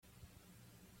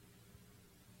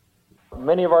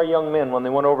Many of our young men, when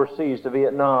they went overseas to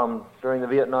Vietnam during the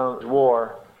Vietnam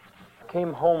War,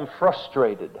 came home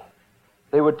frustrated.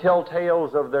 They would tell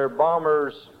tales of their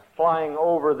bombers flying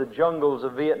over the jungles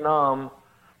of Vietnam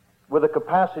with a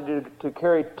capacity to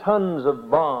carry tons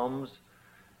of bombs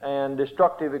and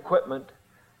destructive equipment,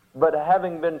 but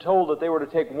having been told that they were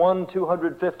to take one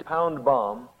 250-pound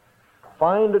bomb,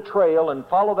 find a trail and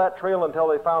follow that trail until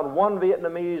they found one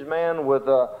Vietnamese man with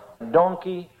a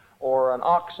donkey or an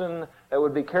oxen that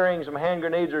would be carrying some hand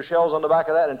grenades or shells on the back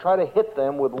of that, and try to hit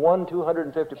them with one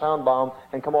 250-pound bomb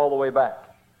and come all the way back.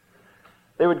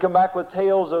 They would come back with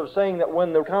tales of saying that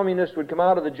when the communists would come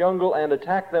out of the jungle and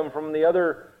attack them from the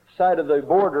other side of the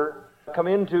border, come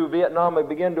into Vietnam and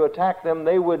begin to attack them,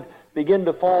 they would begin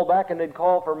to fall back and they'd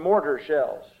call for mortar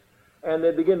shells. And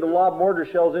they'd begin to lob mortar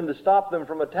shells in to stop them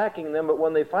from attacking them, but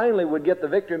when they finally would get the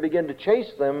victory and begin to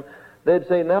chase them, they'd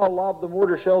say, now lob the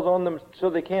mortar shells on them so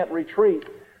they can't retreat.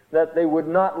 That they would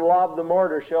not lob the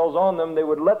mortar shells on them. They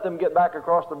would let them get back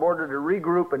across the border to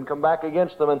regroup and come back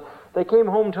against them. And they came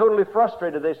home totally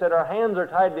frustrated. They said, our hands are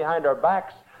tied behind our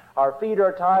backs, our feet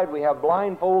are tied, we have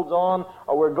blindfolds on,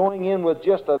 or we're going in with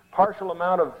just a partial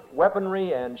amount of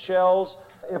weaponry and shells.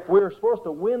 If we're supposed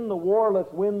to win the war,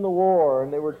 let's win the war.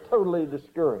 And they were totally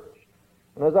discouraged.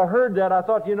 And as I heard that, I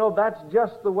thought, that's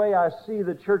just the way I see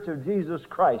the Church of Jesus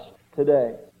Christ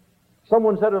today.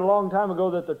 Someone said it a long time ago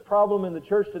that the problem in the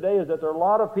church today is that there are a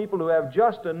lot of people who have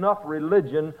just enough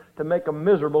religion to make them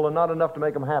miserable and not enough to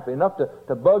make them happy. Enough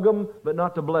to bug them, but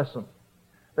not to bless them.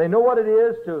 They know what it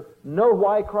is to know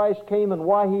why Christ came and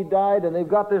why He died, and they've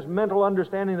got this mental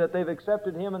understanding that they've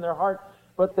accepted Him in their heart,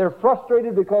 but they're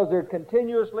frustrated because they're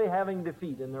continuously having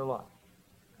defeat in their life.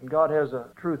 And God has a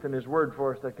truth in His Word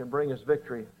for us that can bring us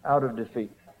victory out of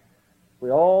defeat.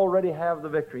 We already have the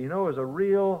victory. It's a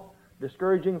real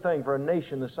discouraging thing for a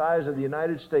nation the size of the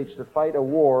United States to fight a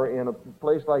war in a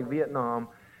place like Vietnam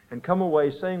and come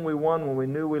away saying we won when we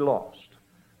knew we lost.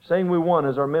 Saying we won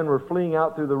as our men were fleeing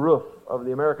out through the roof of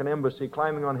the American embassy,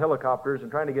 climbing on helicopters and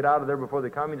trying to get out of there before the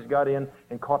communists got in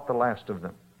and caught the last of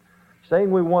them. Saying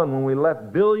we won when we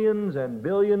left billions and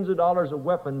billions of dollars of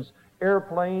weapons,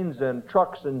 airplanes and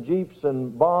trucks and jeeps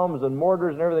and bombs and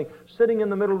mortars and everything sitting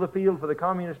in the middle of the field for the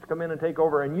communists to come in and take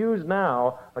over and use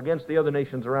now against the other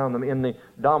nations around them in the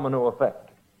domino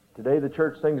effect. Today the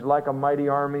church sings like a mighty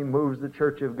army moves the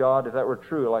church of God. If that were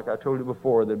true, like I told you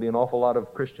before, there'd be an awful lot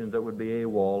of Christians that would be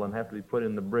AWOL and have to be put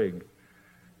in the brig,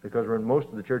 because most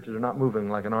of the churches are not moving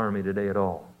like an army today at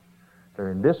all.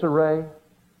 They're in disarray,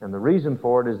 and the reason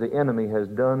for it is the enemy has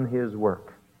done his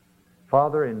work.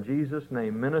 Father, in Jesus'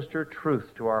 name, minister truth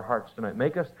to our hearts tonight.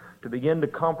 Make us to begin to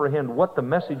comprehend what the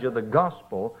message of the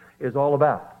gospel is all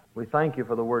about. We thank You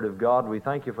for the Word of God. We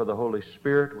thank You for the Holy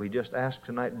Spirit. We just ask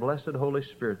tonight, blessed Holy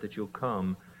Spirit, that You'll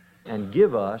come and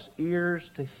give us ears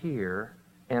to hear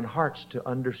and hearts to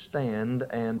understand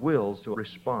and wills to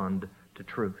respond to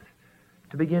truth,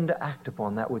 to begin to act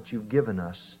upon that which You've given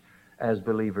us as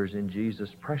believers. In Jesus'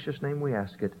 precious name we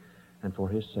ask it, and for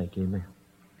His sake, amen.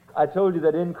 I told you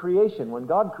that in creation, when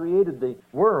God created the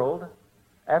world,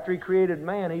 after He created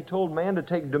man, He told man to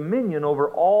take dominion over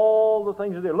all the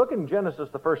things of the earth. Look in Genesis,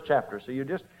 the first chapter, so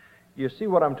you see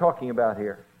what I'm talking about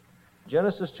here.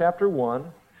 Genesis chapter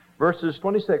 1, verses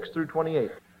 26 through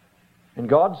 28. And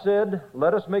God said,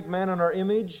 let us make man in our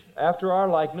image, after our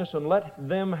likeness, and let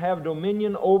them have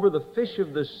dominion over the fish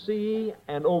of the sea,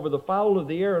 and over the fowl of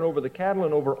the air, and over the cattle,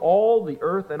 and over all the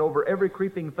earth, and over every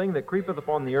creeping thing that creepeth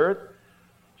upon the earth.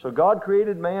 So God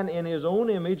created man in His own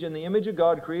image. In the image of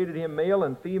God created him, male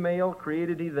and female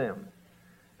created He them.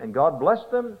 And God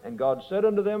blessed them, and God said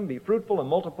unto them, be fruitful and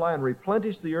multiply and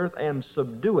replenish the earth and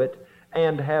subdue it,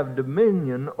 and have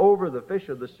dominion over the fish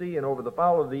of the sea, and over the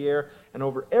fowl of the air, and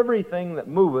over everything that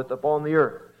moveth upon the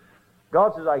earth.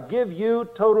 God says, I give you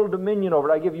total dominion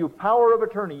over it. I give you power of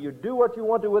attorney. You do what you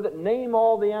want to with it. Name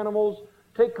all the animals.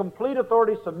 Take complete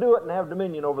authority, subdue it, and have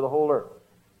dominion over the whole earth.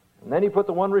 And then He put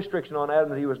the one restriction on Adam,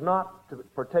 that he was not to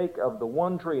partake of the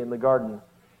one tree in the garden.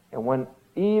 And when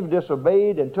Eve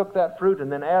disobeyed and took that fruit,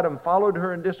 and then Adam followed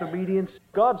her in disobedience,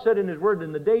 God said in His Word,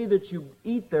 in the day that you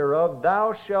eat thereof,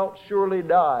 thou shalt surely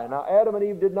die. Now Adam and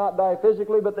Eve did not die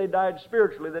physically, but they died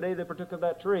spiritually the day they partook of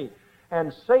that tree.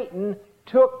 And Satan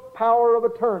took power of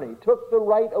attorney, took the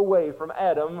right away from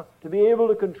Adam to be able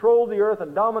to control the earth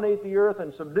and dominate the earth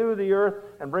and subdue the earth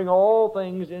and bring all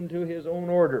things into his own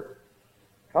order.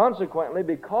 Consequently,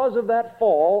 because of that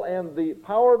fall and the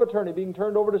power of attorney being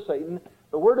turned over to Satan,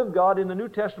 the Word of God in the New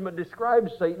Testament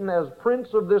describes Satan as prince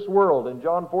of this world. In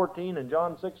John 14 and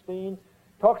John 16,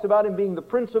 talks about him being the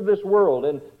prince of this world.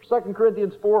 In 2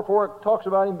 Corinthians 4:4, it talks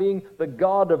about him being the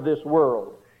god of this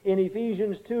world. In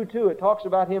Ephesians 2:2, it talks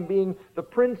about him being the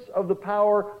prince of the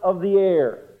power of the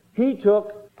air. He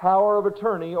took power of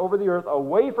attorney over the earth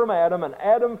away from Adam, and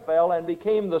Adam fell and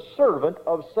became the servant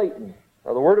of Satan.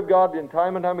 Now, the Word of God, in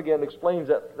time and time again, explains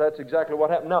that that's exactly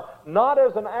what happened. Now, not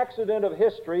as an accident of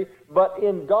history, but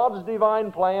in God's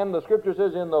divine plan, the Scripture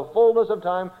says, in the fullness of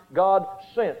time, God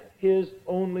sent His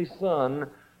only Son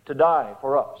to die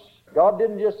for us. God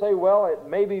didn't just say, well, it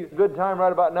may be a good time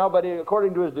right about now, but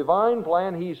according to His divine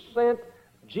plan, He sent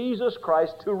Jesus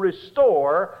Christ to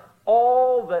restore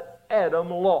all that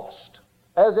Adam lost.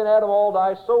 As in Adam all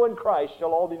die, so in Christ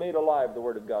shall all be made alive, the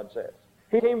Word of God says.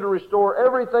 He came to restore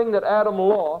everything that Adam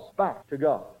lost back to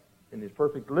God. In His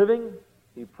perfect living,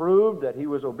 He proved that He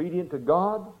was obedient to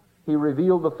God. He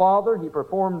revealed the Father. He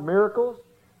performed miracles.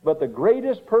 But the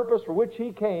greatest purpose for which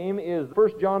He came is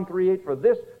 1 John 3:8, for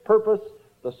this purpose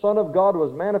the Son of God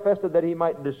was manifested that He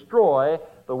might destroy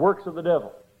the works of the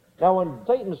devil. Now, when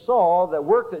Satan saw the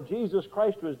work that Jesus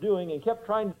Christ was doing and kept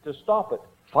trying to stop it,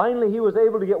 finally he was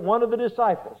able to get one of the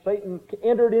disciples. Satan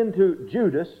entered into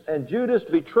Judas, and Judas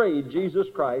betrayed Jesus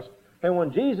Christ. And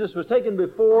when Jesus was taken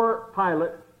before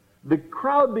Pilate, the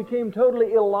crowd became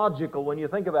totally illogical when you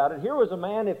think about it. Here was a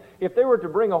man, if they were to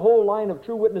bring a whole line of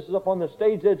true witnesses up on the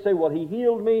stage, they'd say, well, He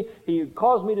healed me, He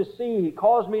caused me to see, He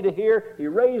caused me to hear, He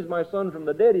raised my son from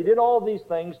the dead, He did all these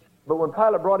things. But when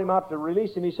Pilate brought Him out to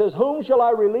release Him, He says, whom shall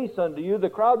I release unto you? The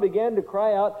crowd began to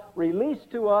cry out, release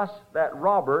to us that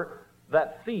robber,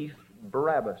 that thief,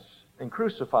 Barabbas, and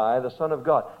crucify the Son of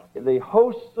God. The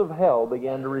hosts of hell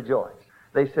began to rejoice.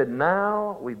 They said,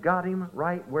 now we've got Him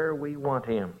right where we want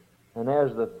Him. And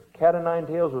as the cat o' nine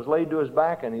tails was laid to His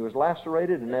back, and He was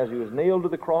lacerated, and as He was nailed to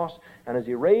the cross, and as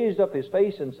He raised up His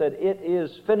face and said, it is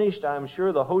finished, I'm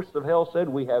sure the hosts of hell said,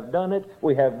 we have done it,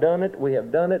 we have done it, we have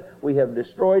done it, we have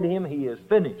destroyed Him, He is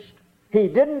finished. He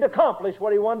didn't accomplish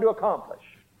what He wanted to accomplish.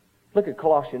 Look at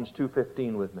Colossians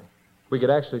 2:15 with me. We could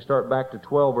actually start back to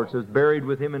 12 where it says, buried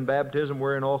with Him in baptism,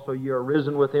 wherein also ye are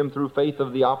risen with Him through faith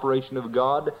of the operation of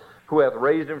God, who hath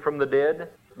raised Him from the dead.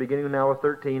 Beginning now with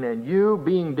 13, and you,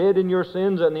 being dead in your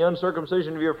sins and the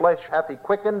uncircumcision of your flesh, hath He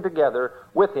quickened together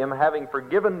with Him, having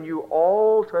forgiven you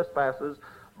all trespasses,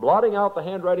 blotting out the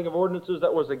handwriting of ordinances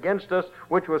that was against us,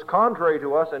 which was contrary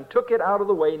to us, and took it out of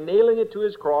the way, nailing it to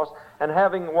His cross, and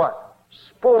having what?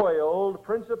 Spoiled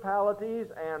principalities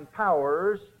and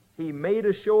powers, He made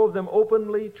a show of them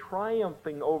openly,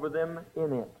 triumphing over them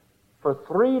in it. For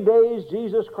 3 days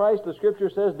Jesus Christ, the Scripture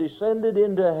says, descended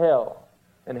into hell,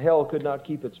 and hell could not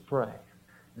keep its prey.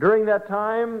 During that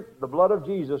time, the blood of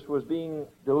Jesus was being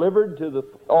delivered to the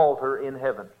altar in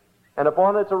heaven. And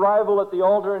upon its arrival at the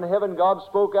altar in heaven, God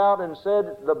spoke out and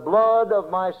said, the blood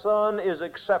of my Son is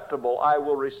acceptable. I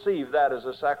will receive that as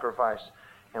a sacrifice.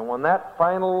 And when that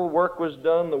final work was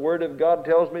done, the Word of God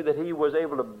tells me that He was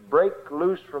able to break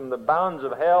loose from the bounds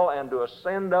of hell and to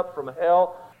ascend up from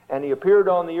hell. And He appeared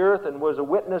on the earth and was a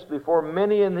witness before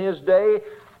many in His day.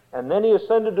 And then He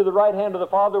ascended to the right hand of the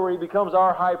Father, where He becomes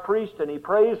our high priest, and He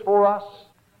prays for us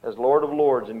as Lord of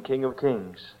lords and King of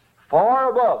kings.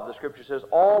 Far above, the Scripture says,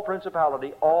 all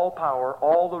principality, all power,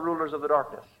 all the rulers of the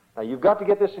darkness. Now, you've got to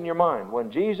get this in your mind.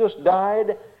 When Jesus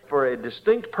died for a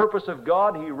distinct purpose of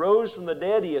God, He rose from the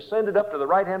dead, He ascended up to the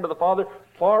right hand of the Father,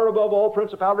 far above all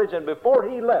principalities, and before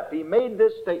He left, He made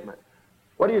this statement.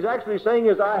 What He's actually saying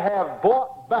is, I have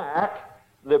bought back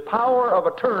the power of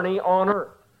attorney on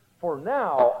earth. For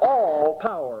now all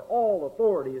power, all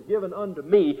authority is given unto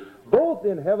me, both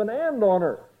in heaven and on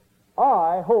earth.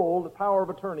 I hold the power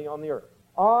of attorney on the earth.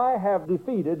 I have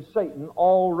defeated Satan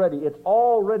already. It's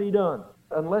already done.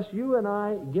 Unless you and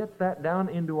I get that down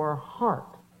into our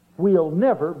heart, we'll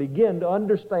never begin to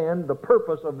understand the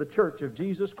purpose of the church of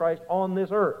Jesus Christ on this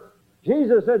earth.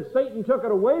 Jesus said, Satan took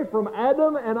it away from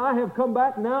Adam, and I have come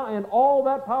back now, and all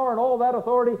that power and all that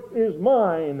authority is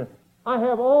mine. I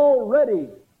have already,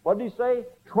 what did He say?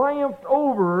 Triumphed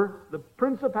over the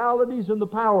principalities and the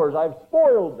powers. I've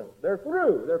spoiled them. They're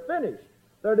through. They're finished.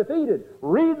 They're defeated.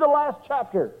 Read the last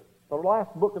chapter, the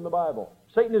last book in the Bible.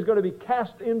 Satan is going to be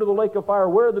cast into the lake of fire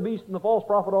where the beast and the false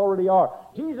prophet already are.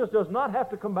 Jesus does not have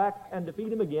to come back and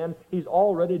defeat him again. He's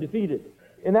already defeated.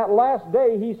 In that last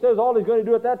day, He says all He's going to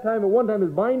do at that time, at one time, is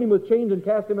bind him with chains and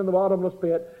cast him in the bottomless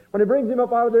pit. When He brings him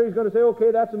up out of there, He's going to say,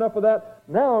 okay, that's enough of that.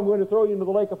 Now I'm going to throw you into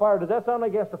the lake of fire. Does that sound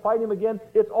like He has to fight him again?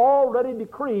 It's already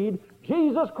decreed.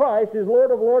 Jesus Christ is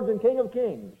Lord of lords and King of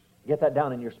kings. Get that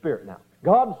down in your spirit now.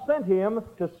 God sent Him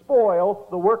to spoil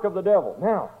the work of the devil.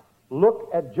 Now, look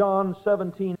at John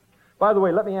 17. By the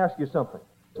way, let me ask you something.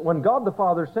 When God the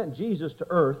Father sent Jesus to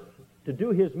earth to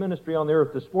do His ministry on the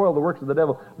earth, to spoil the works of the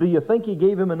devil, do you think He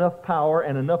gave Him enough power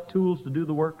and enough tools to do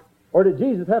the work? Or did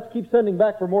Jesus have to keep sending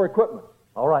back for more equipment?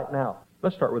 All right, now,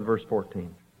 let's start with verse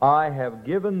 14. I have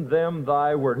given them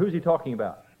thy word. Who's he talking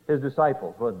about? His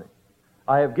disciples, wasn't he?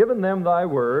 I have given them thy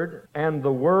word, and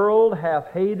the world hath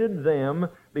hated them,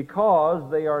 because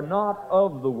they are not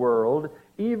of the world,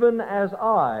 even as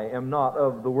I am not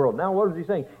of the world. Now, what is he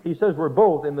saying? He says we're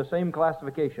both in the same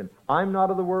classification. I'm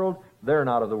not of the world, they're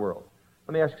not of the world.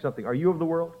 Let me ask you something. Are you of the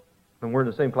world? And we're in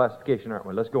the same classification, aren't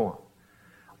we? Let's go on.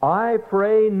 I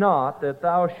pray not that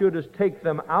thou shouldest take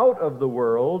them out of the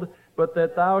world, but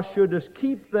that thou shouldest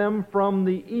keep them from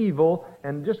the evil.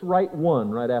 And just write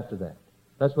one right after that.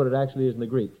 That's what it actually is in the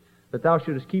Greek. That thou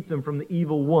shouldest keep them from the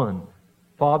evil one.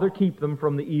 Father, keep them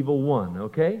from the evil one.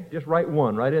 Okay? Just write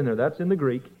one right in there. That's in the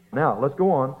Greek. Now, let's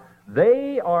go on.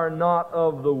 They are not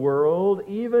of the world,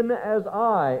 even as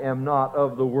I am not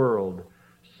of the world.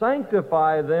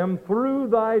 Sanctify them through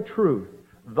thy truth.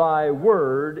 Thy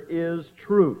word is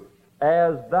truth.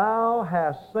 As thou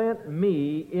hast sent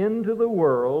me into the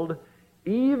world,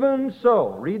 even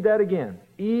so. Read that again.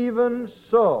 Even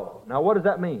so. Now, what does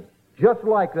that mean? Just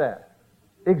like that.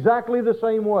 Exactly the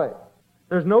same way.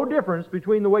 There's no difference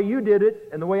between the way you did it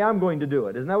and the way I'm going to do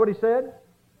it. Isn't that what he said?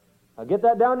 Now get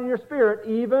that down in your spirit.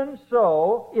 Even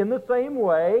so, in the same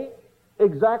way,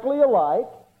 exactly alike.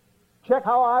 Check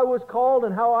how I was called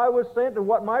and how I was sent and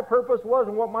what my purpose was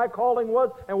and what my calling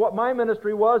was and what my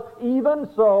ministry was. Even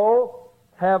so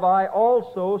have I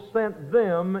also sent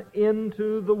them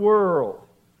into the world.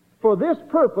 For this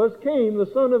purpose came the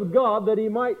Son of God, that he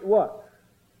might what?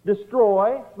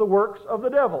 Destroy the works of the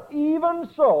devil. Even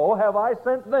so have I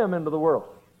sent them into the world.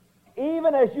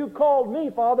 Even as you called me,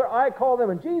 Father, I call them.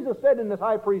 And Jesus said in this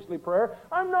high priestly prayer,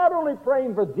 I'm not only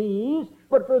praying for these,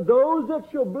 but for those that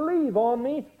shall believe on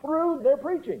me through their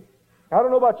preaching. I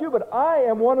don't know about you, but I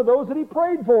am one of those that he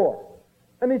prayed for.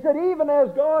 And he said, even as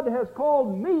God has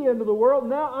called me into the world,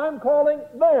 now I'm calling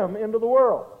them into the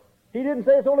world. He didn't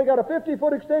say it's only got a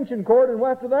 50-foot extension cord, and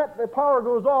after that the power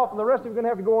goes off and the rest of you are going to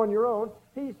have to go on your own.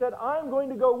 He said, I'm going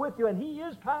to go with you, and he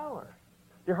is power.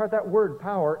 Dear heart, that word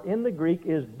power in the Greek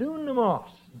is dunamos.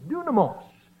 Dunamos.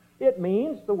 It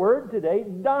means, the word today,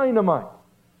 dynamite.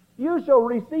 You shall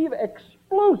receive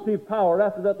explosive power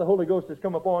after that the Holy Ghost has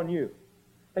come upon you.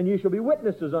 And you shall be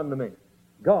witnesses unto me.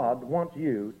 God wants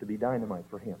you to be dynamite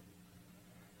for him.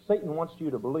 Satan wants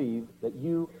you to believe that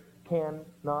you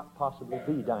cannot possibly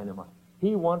be dynamite.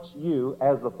 He wants you,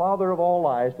 as the father of all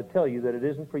lies, to tell you that it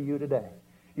isn't for you today.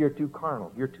 You're too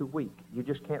carnal. You're too weak. You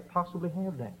just can't possibly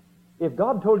have that. If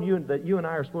God told you that you and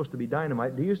I are supposed to be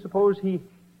dynamite, do you suppose he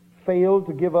failed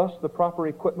to give us the proper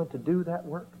equipment to do that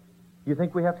work? You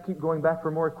think we have to keep going back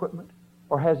for more equipment?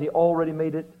 Or has he already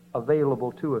made it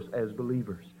available to us as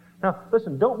believers? Now,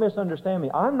 listen, don't misunderstand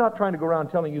me. I'm not trying to go around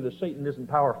telling you that Satan isn't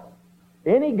powerful.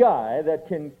 Any guy that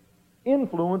can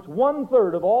influence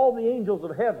 1/3 of all the angels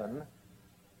of heaven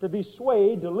to be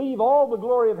swayed, to leave all the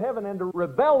glory of heaven and to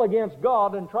rebel against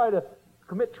God and try to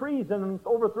commit treason and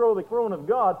overthrow the throne of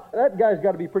God, that guy's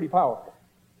got to be pretty powerful.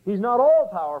 He's not all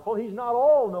powerful, he's not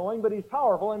all knowing, but he's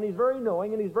powerful and he's very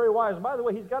knowing and he's very wise. And by the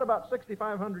way, he's got about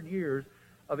 6,500 years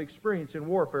of experience in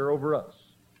warfare over us.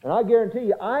 And I guarantee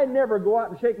you, I never go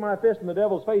out and shake my fist in the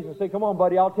devil's face and say, come on,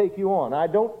 buddy, I'll take you on. I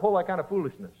don't pull that kind of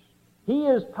foolishness. He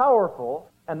is powerful,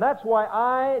 and that's why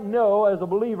I know as a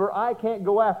believer I can't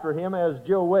go after him as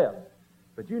Joe Webb.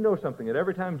 But you know something, that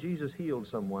every time Jesus healed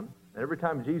someone, and every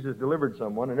time Jesus delivered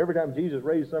someone, and every time Jesus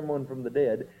raised someone from the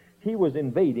dead, he was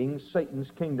invading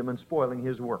Satan's kingdom and spoiling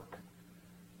his work.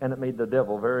 And it made the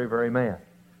devil very, very mad.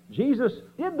 Jesus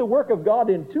did the work of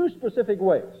God in two specific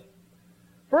ways.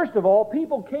 First of all,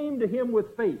 people came to him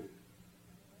with faith,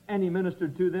 and he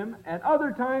ministered to them. At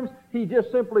other times, he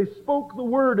just simply spoke the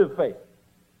word of faith.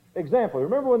 Example,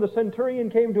 remember when the centurion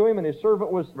came to him and his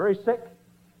servant was very sick?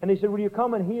 And he said, will you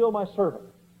come and heal my servant?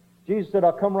 Jesus said,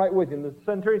 I'll come right with you. And the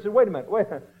centurion said, wait a minute. He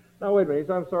said,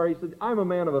 I'm sorry. He said, I'm a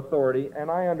man of authority, and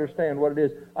I understand what it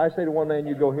is. I say to one man,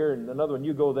 you go here, and another one,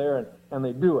 you go there, and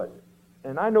they do it.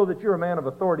 And I know that you're a man of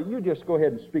authority. You just go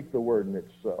ahead and speak the word, and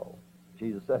it's so.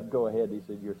 Jesus said, go ahead. He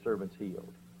said, your servant's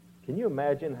healed. Can you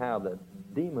imagine how the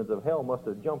demons of hell must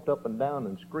have jumped up and down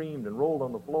and screamed and rolled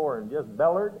on the floor and just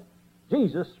bellered?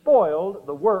 Jesus spoiled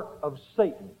the work of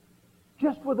Satan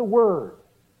just with a word.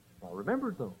 Now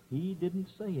remember, though, he didn't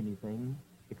say anything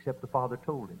except the Father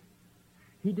told him.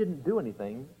 He didn't do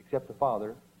anything except the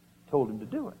Father told him to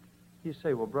do it. You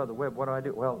say, well, Brother Webb, what do I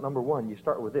do? Well, number one, you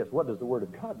start with this. What does the Word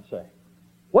of God say?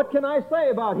 What can I say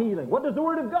about healing? What does the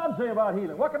Word of God say about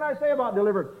healing? What can I say about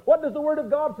deliverance? What does the Word of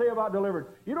God say about deliverance?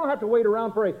 You don't have to wait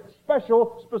around for a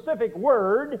special, specific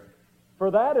word for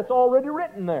that. It's already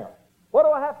written there. What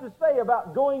do I have to say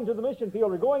about going to the mission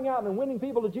field or going out and winning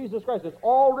people to Jesus Christ? It's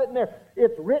all written there.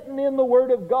 It's written in the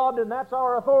Word of God, and that's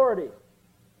our authority.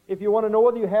 If you want to know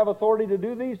whether you have authority to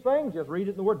do these things, just read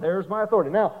it in the Word. There's my authority.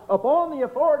 Now, upon the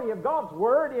authority of God's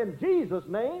Word in Jesus'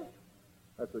 name,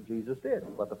 that's what Jesus did,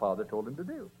 what the Father told him to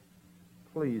do.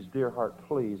 Please, dear heart,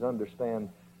 please understand,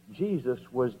 Jesus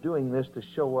was doing this to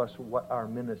show us what our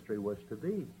ministry was to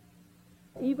be.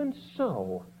 Even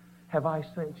so have I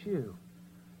sent you.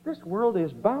 This world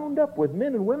is bound up with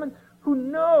men and women who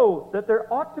know that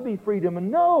there ought to be freedom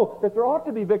and know that there ought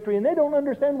to be victory, and they don't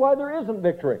understand why there isn't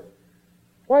victory.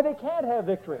 Why they can't have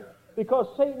victory. Because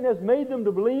Satan has made them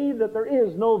to believe that there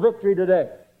is no victory today.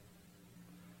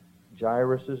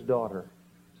 Jairus' daughter.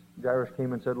 Jairus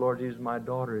came and said, Lord Jesus, my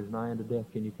daughter is nigh unto death.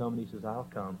 Can you come? And he says, I'll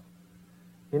come.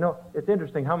 You know, it's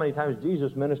interesting how many times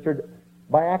Jesus ministered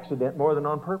by accident more than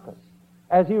on purpose.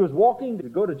 As he was walking to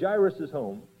go to Jairus'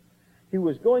 home, he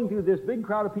was going through this big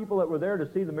crowd of people that were there to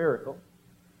see the miracle.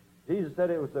 Jesus said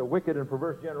it was the wicked and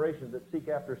perverse generation that seek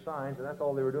after signs, and that's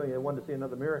all they were doing. They wanted to see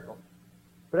another miracle.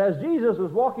 But as Jesus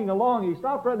was walking along, he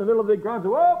stopped right in the middle of the big crowd and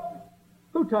said, Whoa!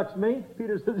 Who touched me?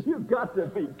 Peter says, You've got to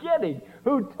be kidding.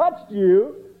 Who touched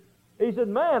you? He said,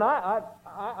 Man,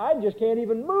 I just can't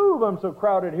even move. I'm so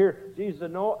crowded here. Jesus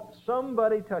said, No,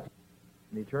 somebody touched me.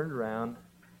 And he turned around,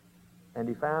 and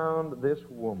he found this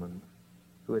woman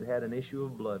who had had an issue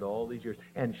of blood all these years.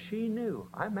 And she knew,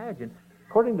 I imagine,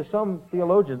 according to some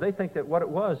theologians, they think that what it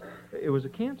was a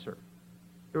cancer.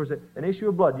 There was an issue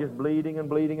of blood, just bleeding, and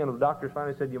the doctors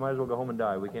finally said, You might as well go home and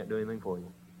die. We can't do anything for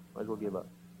you. Might as well give up.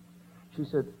 She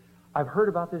said, I've heard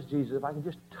about this Jesus. If I can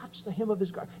just touch the hem of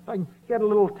his garment. He had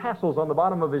little tassels on the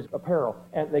bottom of his apparel,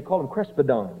 and they call them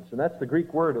crespidons, and that's the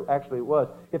Greek word actually it was.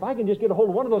 If I can just get a hold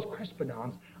of one of those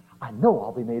crespidons, I know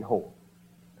I'll be made whole.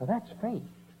 Now that's faith.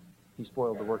 He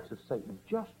spoiled the works of Satan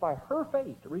just by her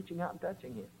faith, reaching out and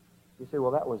touching him. You say,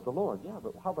 well, that was the Lord. Yeah,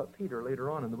 but how about Peter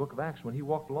later on in the book of Acts when he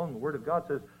walked along? The Word of God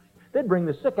says they'd bring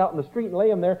the sick out in the street and lay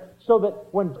them there so that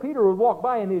when Peter would walk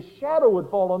by and his shadow would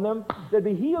fall on them, they'd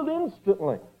be healed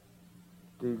instantly.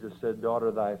 Jesus said, Daughter,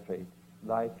 thy faith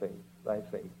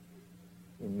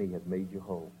in me has made you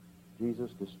whole.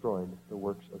 Jesus destroyed the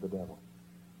works of the devil.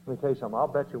 Let me tell you something. I'll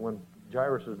bet you when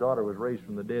Jairus' daughter was raised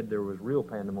from the dead, there was real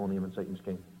pandemonium in Satan's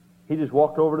kingdom. He just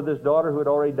walked over to this daughter who had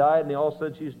already died, and they all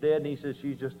said she's dead, and he says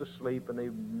she's just asleep, and they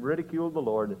ridiculed the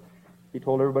Lord. He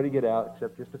told everybody to get out,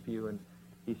 except just a few, and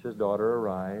he says, Daughter,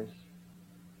 arise.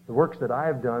 The works that I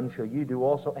have done shall you do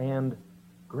also, and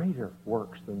greater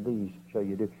works than these shall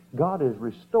you do. God is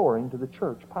restoring to the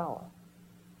church power.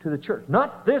 To the church.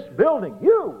 Not this building,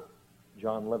 you!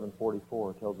 John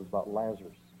 11:44 tells us about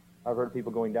Lazarus. I've heard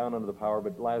people going down under the power,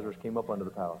 but Lazarus came up under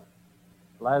the power.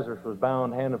 Lazarus was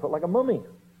bound hand and foot like a mummy.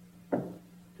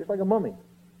 Just like a mummy.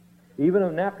 Even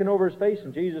a napkin over his face,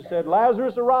 and Jesus said,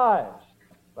 Lazarus, arise!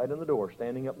 Right in the door,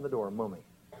 standing up in the door, a mummy.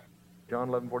 John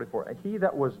 11:44. And he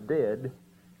that was dead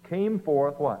came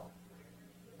forth, what?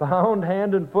 Bound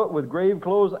hand and foot with grave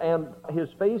clothes, and his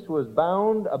face was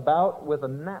bound about with a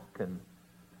napkin.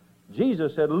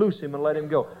 Jesus said, Loose him and let him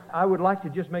go. I would like to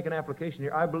just make an application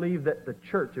here. I believe that the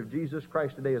church of Jesus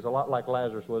Christ today is a lot like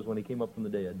Lazarus was when he came up from the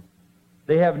dead.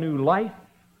 They have new life,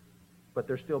 but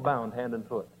they're still bound hand and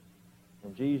foot.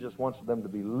 And Jesus wants them to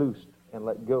be loosed and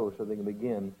let go so they can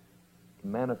begin to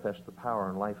manifest the power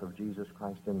and life of Jesus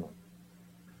Christ in them.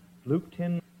 Luke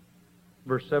 10,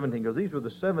 verse 17 goes, These were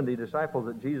the 70 disciples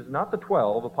that Jesus, not the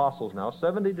 12 apostles now,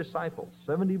 70 disciples,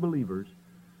 70 believers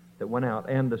that went out.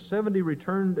 And the 70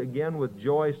 returned again with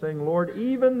joy, saying, Lord,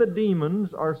 even the demons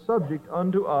are subject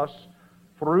unto us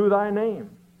through thy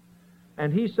name.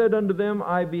 And he said unto them,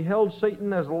 I beheld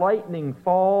Satan as lightning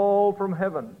fall from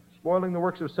heaven, spoiling the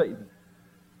works of Satan.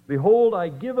 Behold, I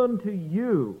give unto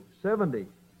you, 70,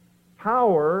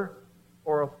 power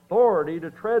or authority to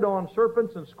tread on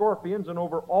serpents and scorpions and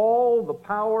over all the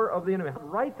power of the enemy.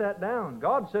 Write that down.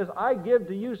 God says, I give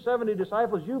to you 70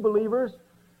 disciples, you believers,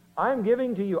 I'm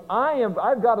giving to you.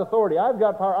 I've got authority. I've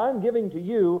got power. I'm giving to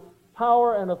you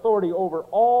power and authority over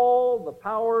all the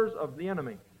powers of the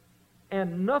enemy.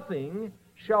 And nothing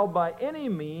shall by any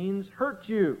means hurt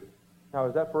you. Now,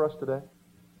 is that for us today?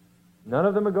 None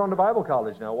of them have gone to Bible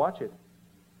college. Now, watch it.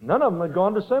 None of them have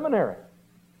gone to seminary.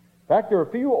 In fact, there are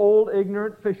a few old,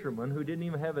 ignorant fishermen who didn't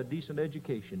even have a decent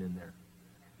education in there.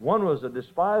 One was a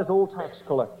despised old tax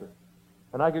collector.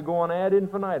 And I could go on ad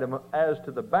infinitum as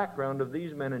to the background of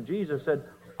these men. And Jesus said,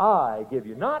 I give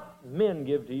you. Not men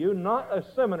give to you, not a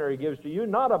seminary gives to you,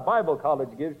 not a Bible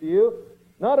college gives to you,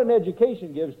 not an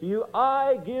education gives to you.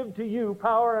 I give to you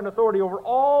power and authority over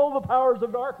all the powers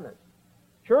of darkness.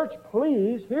 Church,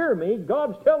 please hear me.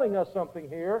 God's telling us something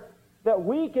here. that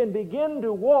we can begin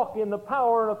to walk in the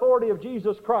power and authority of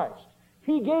Jesus Christ.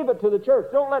 He gave it to the church.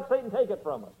 Don't let Satan take it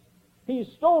from us. He's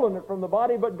stolen it from the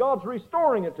body, but God's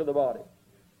restoring it to the body.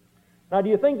 Now, do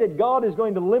you think that God is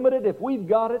going to limit it if we've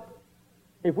got it?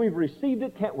 If we've received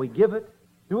it, can't we give it?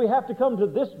 Do we have to come to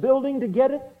this building to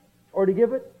get it or to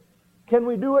give it? Can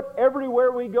we do it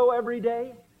everywhere we go every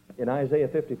day? In Isaiah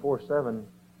 54:7,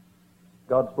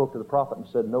 God spoke to the prophet and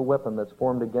said, "No weapon that's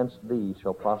formed against thee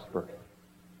shall prosper."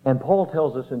 And Paul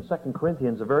tells us in 2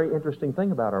 Corinthians a very interesting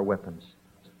thing about our weapons.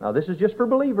 Now, this is just for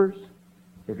believers.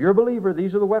 If you're a believer,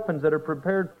 these are the weapons that are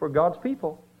prepared for God's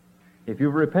people. If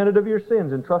you've repented of your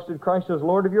sins and trusted Christ as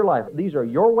Lord of your life, these are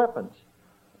your weapons.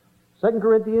 2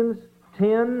 Corinthians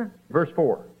 10, verse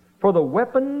 4. For the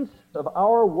weapons of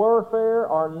our warfare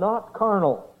are not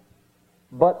carnal,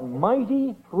 but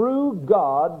mighty through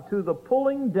God to the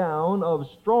pulling down of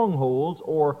strongholds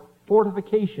or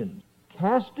fortifications,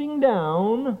 casting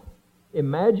down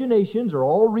imaginations or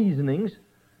all reasonings.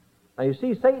 Now you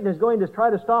see, Satan is going to try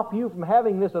to stop you from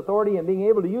having this authority and being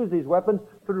able to use these weapons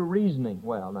through reasoning.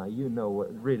 Well, now you know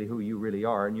really who you really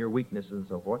are and your weaknesses and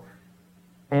so forth.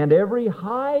 And every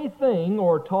high thing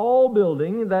or tall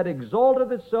building that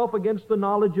exalteth itself against the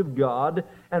knowledge of God,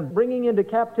 and bringing into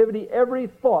captivity every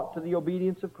thought to the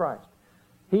obedience of Christ.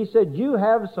 He said, you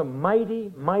have some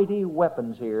mighty, mighty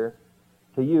weapons here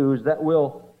to use that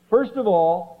will, first of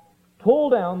all, pull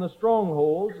down the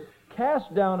strongholds,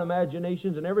 cast down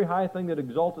imaginations, and every high thing that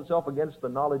exalts itself against the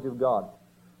knowledge of God.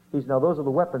 He said, now those are the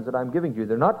weapons that I'm giving you.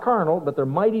 They're not carnal, but they're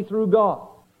mighty through God.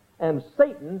 And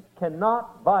Satan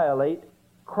cannot violate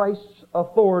Christ's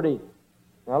authority.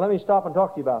 Now let me stop and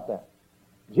talk to you about that.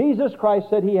 Jesus Christ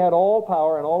said He had all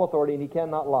power and all authority, and He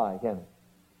cannot lie, can He?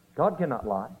 God cannot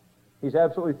lie. He's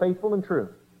absolutely faithful and true.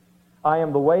 I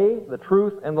am the way, the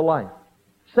truth, and the life.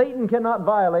 Satan cannot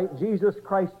violate Jesus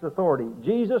Christ's authority.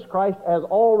 Jesus Christ has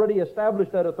already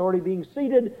established that authority, being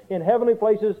seated in heavenly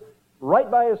places right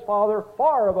by His Father,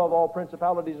 far above all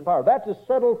principalities and power. That's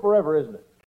settled forever, isn't it?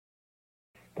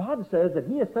 God says that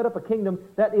He has set up a kingdom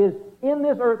that is in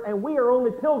this earth, and we are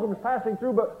only pilgrims passing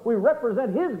through, but we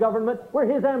represent His government. We're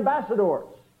His ambassadors.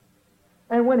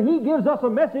 And when He gives us a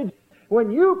message,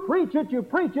 when you preach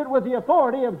it with the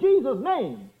authority of Jesus'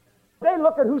 name. They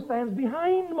look at who stands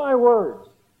behind my words.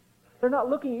 They're not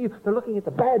looking at you. They're looking at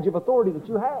the badge of authority that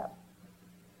you have.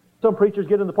 Some preachers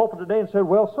get in the pulpit today and say,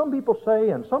 well, some people say,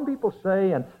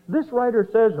 and this writer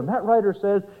says, and that writer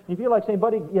says. You feel like saying,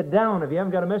 buddy, get down. If you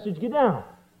haven't got a message, get down.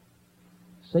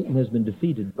 Satan has been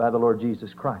defeated by the Lord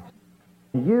Jesus Christ.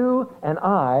 You and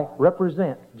I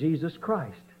represent Jesus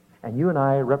Christ, and you and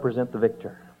I represent the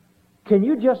victor. Can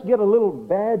you just get a little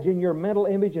badge in your mental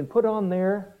image and put on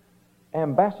there,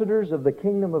 ambassadors of the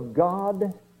kingdom of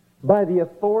God by the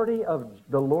authority of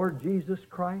the Lord Jesus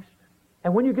Christ?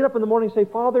 And when you get up in the morning and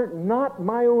say, Father, not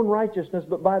my own righteousness,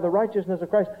 but by the righteousness of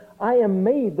Christ, I am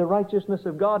made the righteousness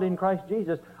of God in Christ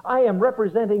Jesus. I am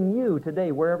representing you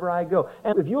today wherever I go.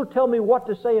 And if you'll tell me what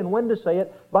to say and when to say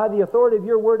it, by the authority of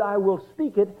your word, I will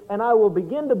speak it, and I will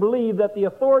begin to believe that the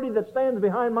authority that stands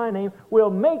behind my name will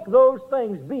make those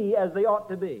things be as they ought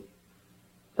to be.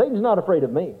 Satan's not afraid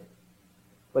of me,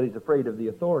 but he's afraid of the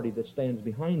authority that stands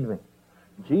behind me.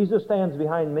 Jesus stands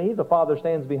behind me, the Father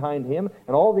stands behind Him,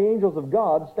 and all the angels of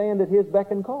God stand at His beck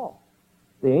and call.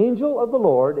 The angel of the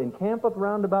Lord encampeth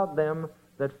round about them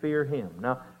that fear Him.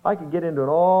 Now, I could get into an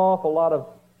awful lot of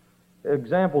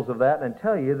examples of that and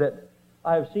tell you that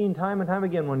I've seen time and time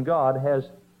again when God has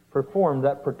performed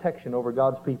that protection over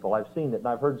God's people. I've seen it, and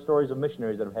I've heard stories of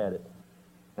missionaries that have had it.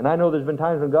 And I know there's been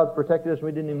times when God's protected us and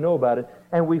we didn't even know about it,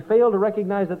 and we fail to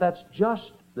recognize that that's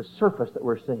just the surface that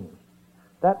we're seeing.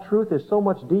 That truth is so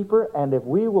much deeper, and if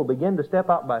we will begin to step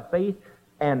out by faith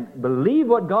and believe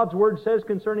what God's Word says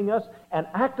concerning us and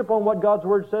act upon what God's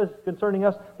Word says concerning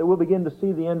us, that we'll begin to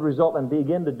see the end result and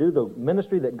begin to do the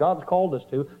ministry that God's called us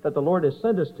to, that the Lord has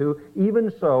sent us to.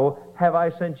 Even so have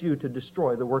I sent you to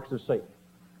destroy the works of Satan.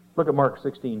 Look at Mark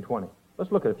 16:20.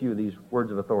 Let's look at a few of these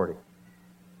words of authority.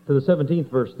 To the 17th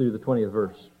verse through the 20th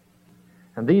verse.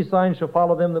 And these signs shall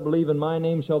follow them that believe in my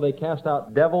name. Shall they cast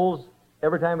out devils?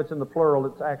 Every time it's in the plural,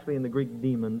 it's actually in the Greek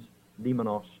demons,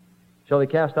 demonos. Shall they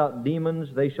cast out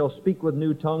demons? They shall speak with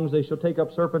new tongues. They shall take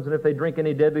up serpents, and if they drink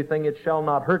any deadly thing, it shall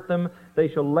not hurt them. They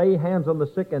shall lay hands on the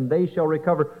sick, and they shall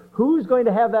recover. Who's going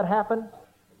to have that happen?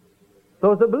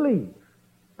 Those that believe.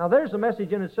 Now, there's a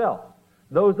message in itself.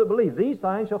 Those that believe. These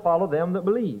signs shall follow them that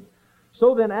believe.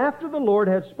 So then, after the Lord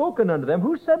had spoken unto them,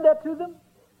 who said that to them?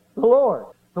 The Lord,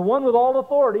 the one with all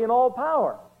authority and all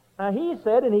power. Now, He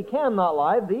said, and He cannot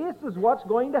lie, this is what's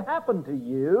going to happen to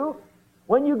you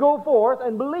when you go forth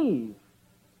and believe.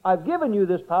 I've given you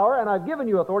this power, and I've given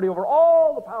you authority over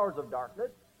all the powers of darkness,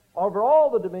 over all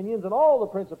the dominions and all the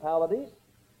principalities.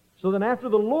 So then after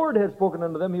the Lord had spoken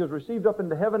unto them, he was received up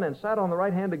into heaven and sat on the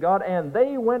right hand of God, and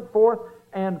they went forth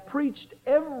and preached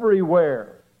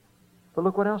everywhere. But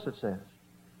look what else it says.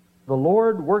 The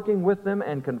Lord working with them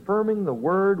and confirming the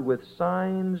word with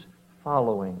signs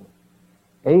following.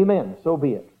 Amen. So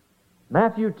be it.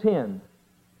 Matthew 10,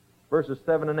 verses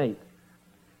 7 and 8.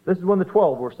 This is when the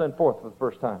 12 were sent forth for the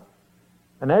first time.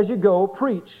 And as you go,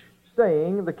 preach,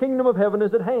 saying, the kingdom of heaven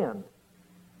is at hand.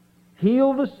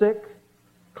 Heal the sick,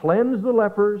 cleanse the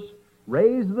lepers,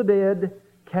 raise the dead,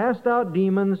 cast out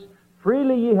demons.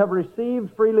 Freely ye have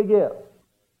received, freely give.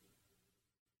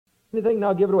 Anything,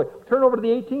 now give it away. Turn over to the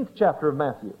 18th chapter of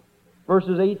Matthew,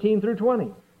 verses 18 through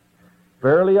 20.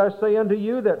 Verily I say unto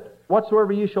you that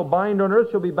whatsoever ye shall bind on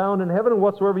earth shall be bound in heaven, and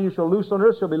whatsoever ye shall loose on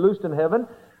earth shall be loosed in heaven.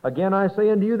 Again I say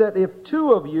unto you that if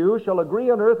two of you shall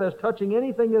agree on earth as touching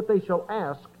anything that they shall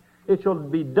ask, it shall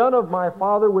be done of my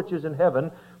Father which is in heaven.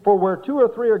 For where two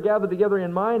or three are gathered together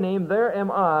in my name, there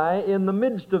am I in the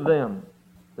midst of them.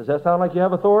 Does that sound like you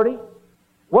have authority?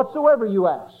 Whatsoever you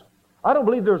ask. I don't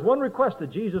believe there's one request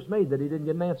that Jesus made that he didn't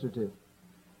get an answer to.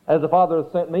 As the Father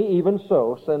hath sent me, even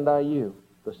so send I you.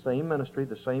 The same ministry,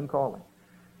 the same calling.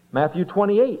 Matthew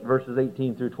 28, verses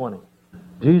 18 through 20.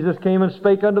 Jesus came and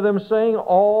spake unto them, saying,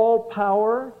 all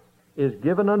power is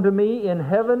given unto me in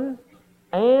heaven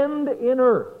and in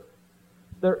earth.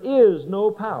 There is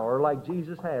no power like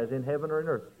Jesus has in heaven or in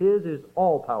earth. His is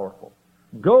all-powerful.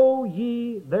 Go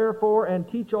ye, therefore, and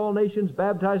teach all nations,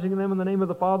 baptizing them in the name of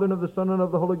the Father, and of the Son, and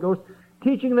of the Holy Ghost,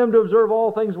 teaching them to observe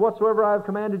all things whatsoever I have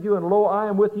commanded you, and lo, I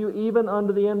am with you even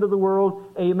unto the end of the world.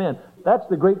 Amen. That's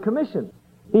the Great Commission.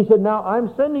 He said, now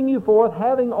I'm sending you forth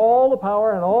having all the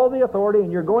power and all the authority,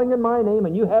 and you're going in my name,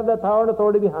 and you have that power and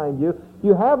authority behind you.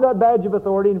 You have that badge of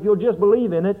authority, and if you'll just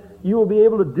believe in it, you will be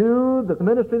able to do the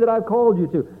ministry that I've called you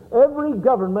to. Every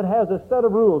government has a set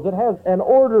of rules. It has an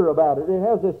order about it. It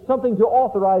has something to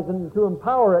authorize and to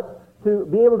empower it to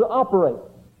be able to operate.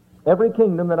 Every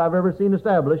kingdom that I've ever seen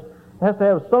established has to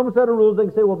have some set of rules. They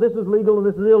can say, well, this is legal and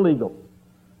this is illegal.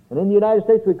 And in the United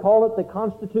States, we call it the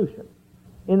Constitution.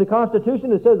 In the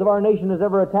Constitution, it says if our nation is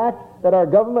ever attacked, that our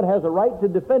government has a right to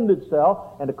defend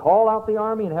itself and to call out the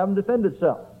army and have them defend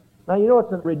itself. Now, you know,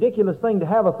 it's a ridiculous thing to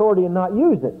have authority and not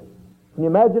use it. Can you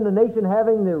imagine a nation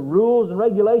having the rules and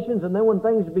regulations, and then when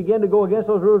things begin to go against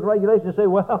those rules and regulations, say,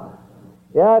 well,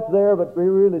 yeah, it's there, but we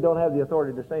really don't have the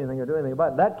authority to say anything or do anything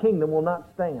about it. That kingdom will not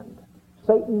stand.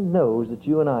 Satan knows that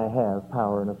you and I have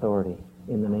power and authority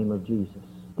in the name of Jesus.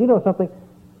 Do you know something?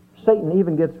 Satan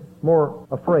even gets more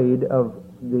afraid of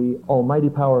the almighty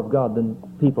power of God than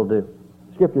people do.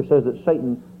 Scripture says that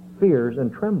Satan fears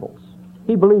and trembles.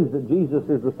 He believes that Jesus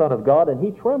is the Son of God, and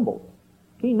he trembles.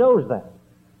 He knows that.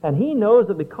 And he knows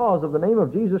that because of the name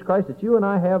of Jesus Christ that you and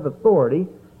I have authority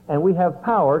and we have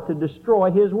power to destroy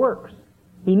his works.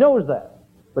 He knows that.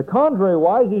 But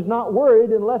contrary-wise, he's not worried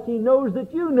unless he knows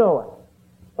that you know it.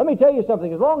 Let me tell you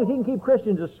something. As long as he can keep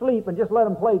Christians asleep and just let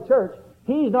them play church,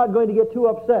 he's not going to get too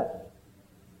upset.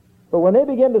 But when they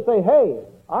begin to say, hey,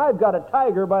 I've got a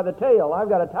tiger by the tail, I've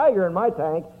got a tiger in my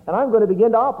tank, and I'm going to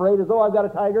begin to operate as though I've got a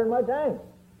tiger in my tank,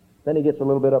 then he gets a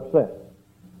little bit upset.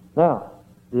 Now,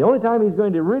 the only time he's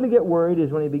going to really get worried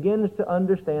is when he begins to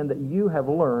understand that you have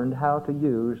learned how to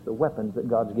use the weapons that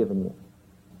God's given you.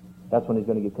 That's when he's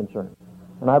going to get concerned.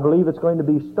 And I believe it's going to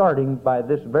be starting by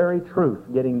this very truth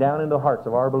getting down into the hearts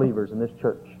of our believers in this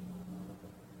church.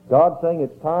 God's saying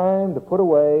it's time to put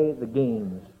away the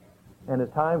games. And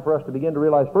it's time for us to begin to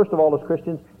realize, first of all, as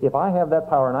Christians, if I have that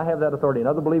power and I have that authority and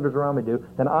other believers around me do,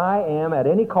 then I am, at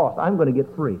any cost, I'm going to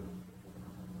get free.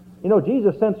 You know,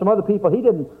 Jesus sent some other people. He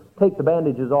didn't take the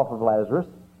bandages off of Lazarus.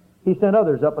 He sent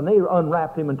others up, and they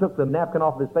unwrapped him and took the napkin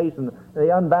off of his face, and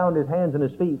they unbound his hands and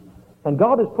his feet. And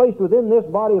God has placed within this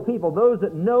body of people those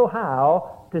that know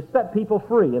how to set people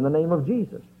free in the name of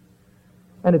Jesus.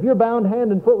 And if you're bound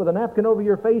hand and foot with a napkin over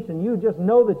your face and you just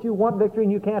know that you want victory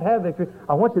and you can't have victory,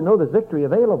 I want you to know there's victory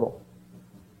available.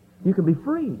 You can be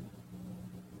free.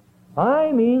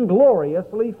 I mean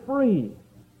gloriously free.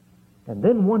 And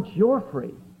then once you're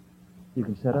free, you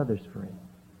can set others free.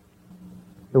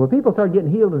 So when people start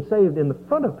getting healed and saved in the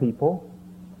front of people,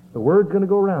 the word's going to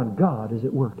go around, God is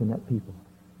at work in that people.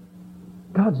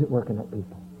 God's at work in that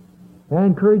people. And I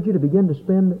encourage you to begin to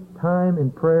spend time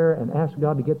in prayer and ask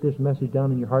God to get this message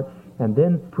down in your heart, and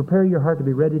then prepare your heart to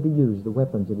be ready to use the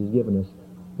weapons that he's given us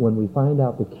when we find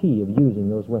out the key of using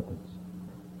those weapons.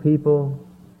 People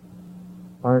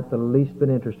aren't the least bit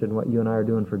interested in what you and I are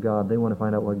doing for God. They want to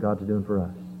find out what God's doing for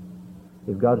us.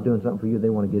 If God's doing something for you, they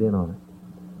want to get in on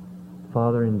it.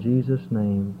 Father, in Jesus'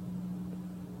 name,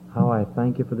 how I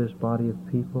thank you for this body of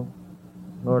people.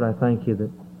 Lord, I thank you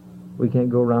that we can't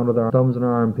go around with our thumbs in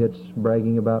our armpits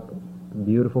bragging about the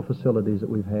beautiful facilities that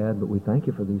we've had, but we thank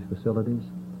you for these facilities.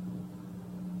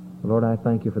 Lord, I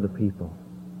thank you for the people.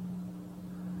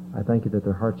 I thank you that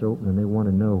their hearts are open and they want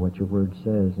to know what your word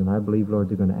says, and I believe, Lord,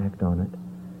 they're going to act on it.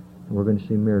 And we're going to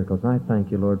see miracles. And I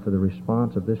thank you, Lord, for the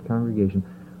response of this congregation.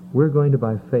 We're going to,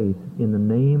 by faith, in the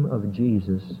name of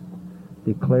Jesus,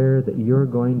 declare that you're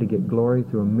going to get glory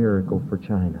through a miracle for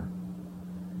China.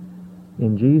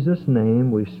 In Jesus'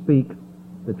 name, we speak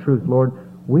the truth. Lord,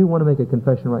 we want to make a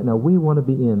confession right now. We want to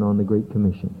be in on the Great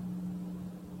Commission.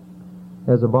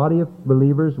 As a body of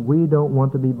believers, we don't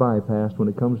want to be bypassed when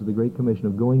it comes to the Great Commission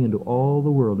of going into all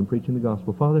the world and preaching the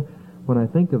gospel. Father, when I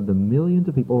think of the millions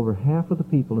of people, over half of the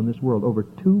people in this world, over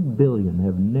 2 billion,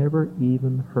 have never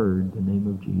even heard the name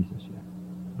of Jesus yet.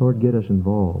 Lord, get us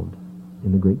involved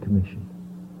in the Great Commission.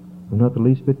 I'm not the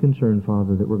least bit concerned,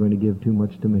 Father, that we're going to give too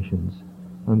much to missions.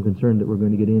 I'm concerned that we're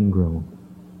going to get ingrown.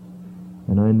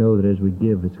 And I know that as we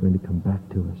give, it's going to come back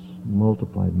to us,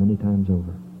 multiplied many times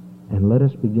over. And let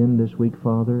us begin this week,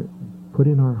 Father, put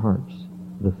in our hearts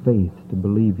the faith to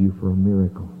believe you for a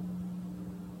miracle.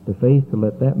 The faith to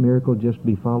let that miracle just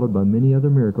be followed by many other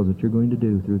miracles that you're going to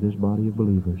do through this body of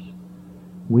believers.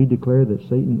 We declare that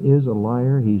Satan is a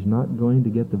liar. He's not going to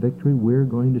get the victory. We're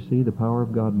going to see the power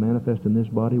of God manifest in this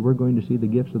body. We're going to see the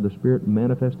gifts of the Spirit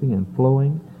manifesting and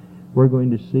flowing. We're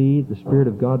going to see the Spirit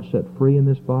of God set free in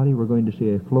this body. We're going to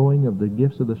see a flowing of the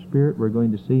gifts of the Spirit. We're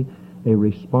going to see a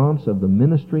response of the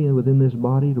ministry within this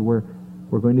body to where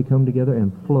we're going to come together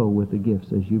and flow with the gifts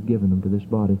as you've given them to this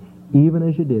body, even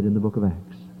as you did in the book of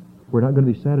Acts. We're not going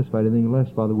to be satisfied with anything less,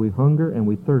 Father. We hunger and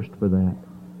we thirst for that.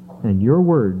 And your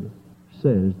word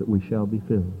says that we shall be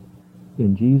filled.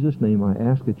 In Jesus' name, I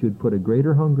ask that you'd put a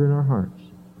greater hunger in our hearts,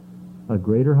 a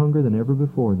greater hunger than ever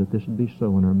before, that this would be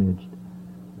so in our midst,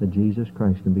 that Jesus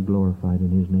Christ can be glorified.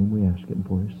 In his name we ask it, and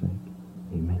for his sake.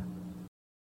 Amen.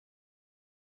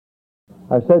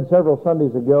 I said several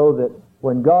Sundays ago that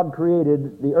when God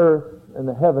created the earth and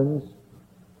the heavens,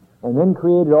 and then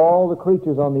created all the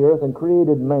creatures on the earth and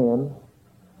created man,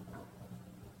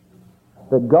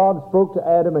 that God spoke to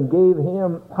Adam and gave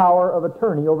him power of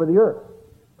attorney over the earth.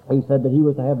 He said that he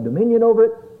was to have dominion over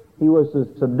it, he was to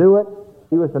subdue it,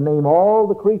 he was to name all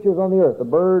the creatures on the earth, the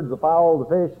birds, the fowl, the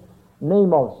fish,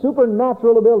 name all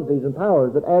supernatural abilities and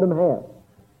powers that Adam had.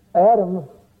 Adam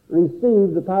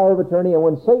received the power of attorney, and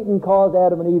when Satan caused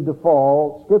Adam and Eve to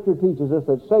fall, Scripture teaches us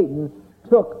that Satan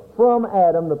took from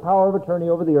Adam the power of attorney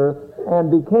over the earth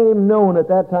and became known at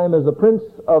that time as the prince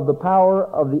of the power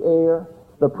of the air,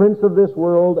 the prince of this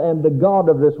world, and the God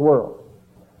of this world.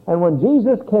 And when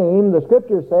Jesus came, the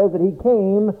Scripture says that he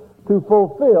came to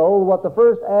fulfill what the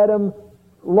first Adam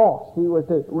lost. He was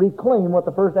to reclaim what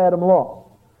the first Adam lost.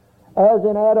 As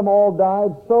in Adam all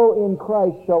died, so in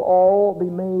Christ shall all be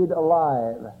made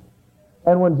alive.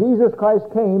 And when Jesus Christ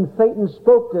came, Satan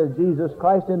spoke to Jesus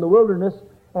Christ in the wilderness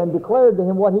and declared to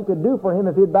him what he could do for him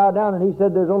if he'd bow down. And he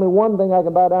said, there's only one thing I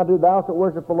can bow down to. Thou shalt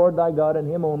worship the Lord thy God, and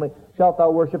him only shalt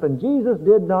thou worship. And Jesus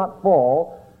did not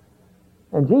fall,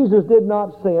 and Jesus did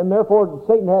not sin. Therefore,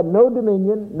 Satan had no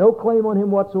dominion, no claim on him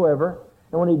whatsoever.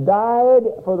 And when he died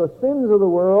for the sins of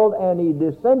the world and he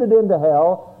descended into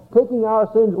hell, taking our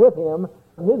sins with him,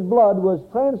 his blood was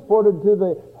transported to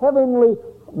the heavenly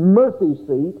mercy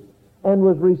seat and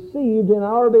was received in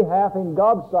our behalf in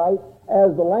God's sight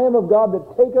as the Lamb of God that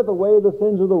taketh away the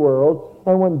sins of the world.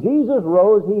 And when Jesus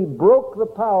rose, he broke the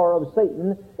power of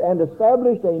Satan and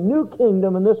established a new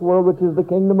kingdom in this world, which is the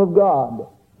kingdom of God.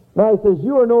 Now he says,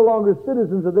 you are no longer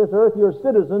citizens of this earth, you're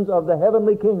citizens of the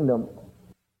heavenly kingdom.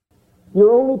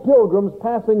 You're only pilgrims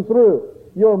passing through.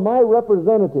 You're my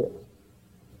representatives.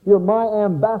 You're my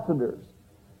ambassadors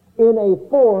in a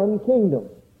foreign kingdom.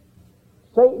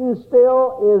 Satan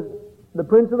still is the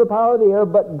prince of the power of the air,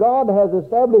 but God has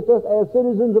established us as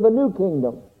citizens of a new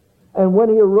kingdom. And when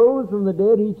he arose from the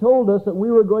dead, he told us that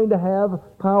we were going to have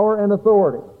power and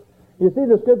authority. You see,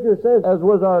 the Scripture says, as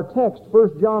was our text,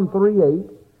 1 John 3:8,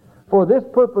 for this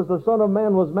purpose the Son of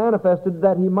Man was manifested,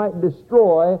 that he might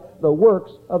destroy the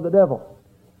works of the devil.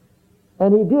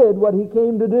 And he did what he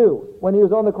came to do. When he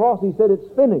was on the cross, he said,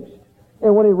 it's finished.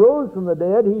 And when he rose from the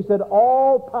dead, he said,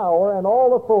 all power and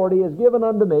all authority is given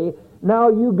unto me. Now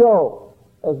you go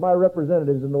as my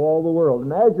representatives into all the world.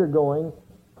 And as you're going,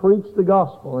 preach the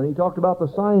gospel. And he talked about the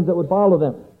signs that would follow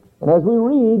them. And as we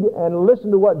read and listen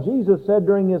to what Jesus said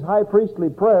during his high priestly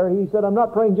prayer, he said, I'm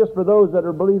not praying just for those that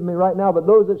are believing me right now, but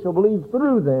those that shall believe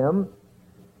through them.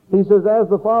 He says, as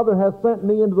the Father hath sent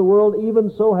me into the world, even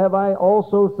so have I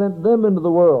also sent them into the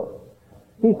world.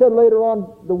 He said later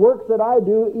on, the works that I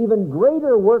do, even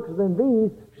greater works than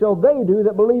these, shall they do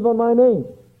that believe on my name.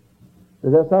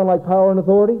 Does that sound like power and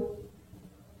authority?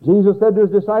 Jesus said to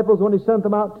his disciples when he sent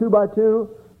them out 2 by 2,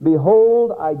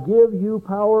 Behold, I give you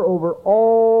power over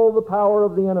all the power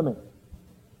of the enemy.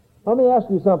 Let me ask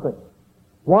you something.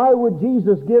 Why would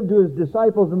Jesus give to his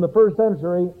disciples in the first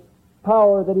century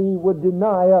power that he would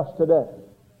deny us today?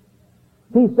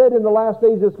 He said in the last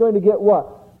days it's going to get what?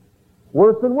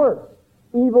 Worse and worse.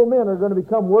 Evil men are going to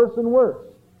become worse and worse.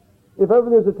 If ever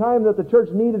there's a time that the church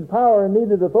needed power and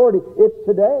needed authority, it's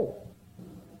today.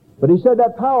 But he said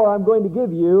that power I'm going to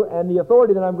give you and the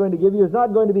authority that I'm going to give you is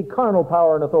not going to be carnal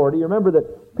power and authority. You remember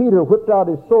that Peter whipped out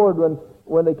his sword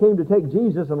when they came to take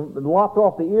Jesus and lopped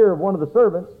off the ear of one of the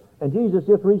servants, and Jesus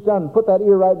just reached down and put that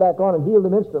ear right back on and healed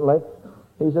him instantly.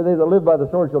 He said, they that live by the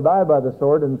sword shall die by the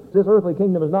sword, and this earthly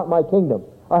kingdom is not my kingdom.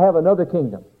 I have another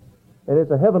kingdom, and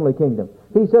it's a heavenly kingdom.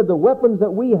 He said the weapons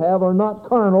that we have are not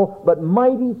carnal, but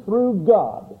mighty through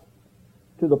God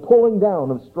to the pulling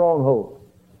down of strongholds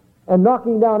and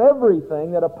knocking down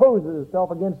everything that opposes itself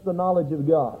against the knowledge of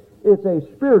God. It's a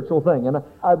spiritual thing, and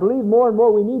I believe more and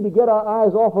more we need to get our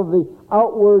eyes off of the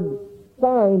outward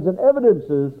signs and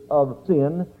evidences of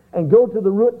sin and go to the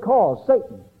root cause,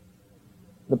 Satan.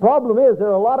 The problem is there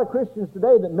are a lot of Christians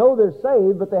today that know they're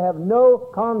saved, but they have no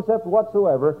concept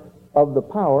whatsoever of the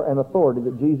power and authority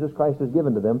that Jesus Christ has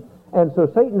given to them, and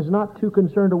so Satan's not too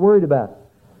concerned or worried about it.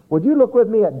 Would you look with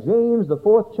me at James, the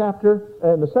 4th chapter,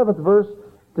 and the 7th verse,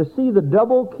 to see the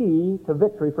double key to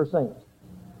victory for saints?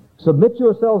 Submit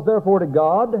yourselves therefore to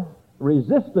God,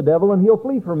 resist the devil, and he'll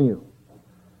flee from you.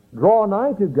 Draw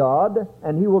nigh to God,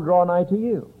 and he will draw nigh to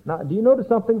you. Now, do you notice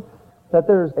something? That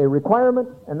there's a requirement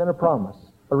and then a promise.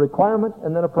 A requirement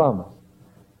and then a promise.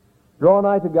 Draw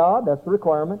nigh to God, that's the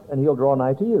requirement, and he'll draw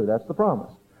nigh to you. That's the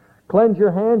promise. Cleanse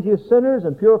your hands, ye sinners,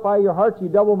 and purify your hearts, ye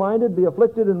double-minded. Be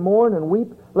afflicted and mourn and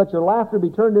weep. Let your laughter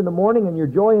be turned into mourning and your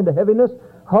joy into heaviness.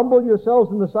 Humble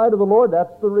yourselves in the sight of the Lord.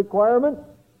 That's the requirement.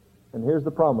 And here's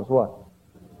the promise. What?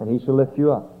 And he shall lift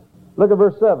you up. Look at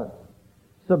verse 7.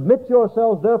 Submit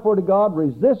yourselves therefore to God.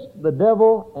 Resist the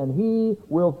devil, and he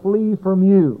will flee from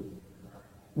you.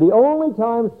 The only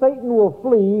time Satan will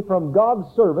flee from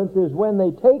God's servants is when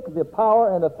they take the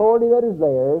power and authority that is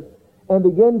theirs and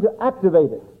begin to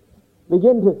activate it.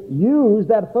 Begin to use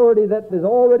that authority that has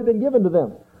already been given to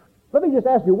them. Let me just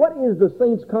ask you, what is the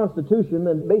saints' constitution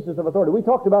and basis of authority? We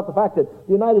talked about the fact that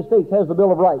the United States has the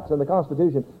Bill of Rights and the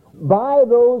Constitution. By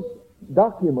those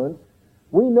documents,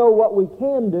 we know what we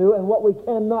can do and what we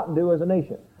cannot do as a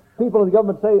nation. People in the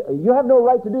government say, you have no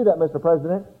right to do that, Mr.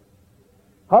 President.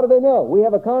 How do they know? We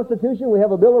have a Constitution, we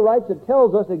have a Bill of Rights that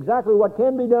tells us exactly what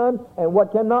can be done and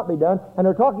what cannot be done, and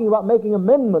they're talking about making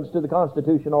amendments to the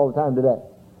Constitution all the time today.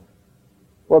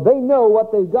 Well, they know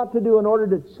what they've got to do in order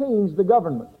to change the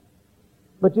government.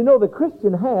 But you know, the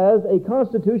Christian has a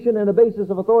constitution and a basis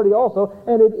of authority also,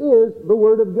 and it is the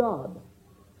Word of God,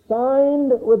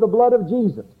 signed with the blood of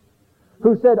Jesus,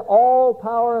 who said, all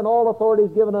power and all authority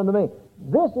is given unto me.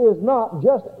 This is not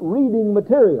just reading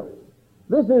material.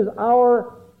 This is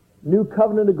our new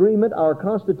covenant agreement, our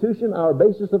constitution, our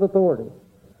basis of authority.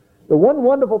 The one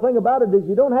wonderful thing about it is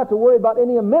you don't have to worry about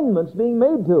any amendments being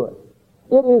made to it.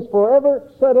 It is forever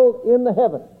settled in the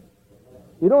heavens.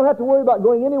 You don't have to worry about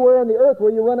going anywhere on the earth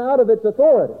where you run out of its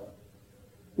authority.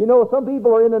 You know, some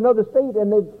people are in another state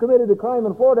and they've committed a crime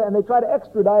in Florida and they try to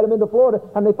extradite them into Florida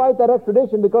and they fight that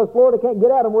extradition because Florida can't get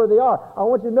at them where they are. I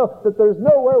want you to know that there's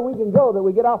nowhere we can go that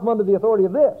we get out from under the authority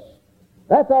of this.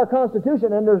 That's our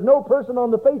Constitution, and there's no person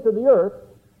on the face of the earth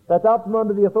that's out from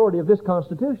under the authority of this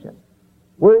Constitution.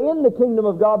 We're in the kingdom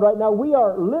of God right now. We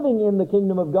are living in the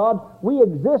kingdom of God. We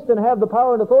exist and have the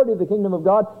power and authority of the kingdom of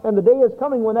God, and the day is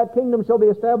coming when that kingdom shall be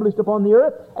established upon the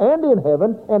earth and in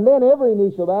heaven, and then every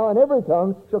knee shall bow and every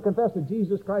tongue shall confess that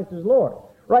Jesus Christ is Lord.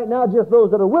 Right now, just those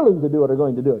that are willing to do it are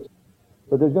going to do it.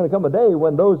 But there's going to come a day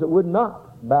when those that would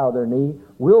not bow their knee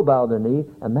will bow their knee,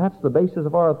 and that's the basis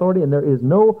of our authority, and there is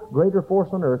no greater force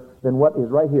on earth than what is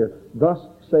right here. Thus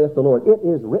saith the Lord. It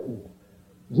is written.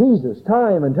 Jesus,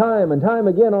 time and time and time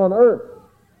again on earth,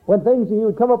 when he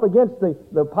would come up against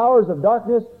the powers of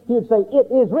darkness, he would say, it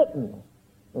is written.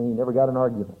 And he never got an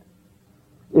argument.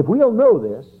 If we'll know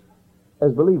this,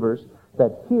 as believers,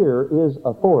 that here is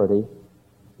authority,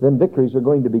 then victories are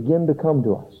going to begin to come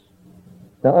to us.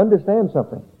 Now understand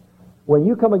something. When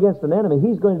you come against an enemy,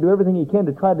 he's going to do everything he can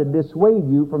to try to dissuade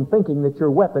you from thinking that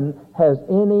your weapon has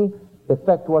any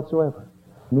effect whatsoever.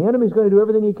 And the enemy's going to do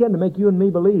everything he can to make you and me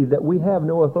believe that we have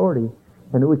no authority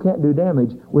and that we can't do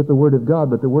damage with the Word of God,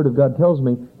 but the Word of God tells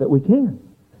me that we can.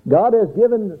 God has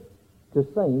given to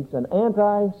saints an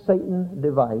anti-Satan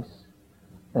device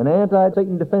an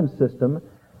anti-Satan defense system,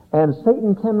 and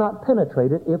Satan cannot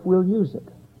penetrate it if we'll use it.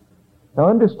 Now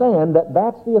understand that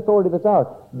that's the authority that's ours.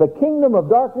 The kingdom of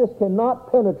darkness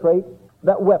cannot penetrate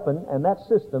that weapon and that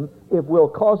system if we'll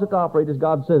cause it to operate as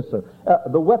God says so.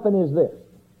 The weapon is this.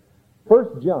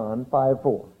 1 John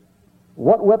 5:4.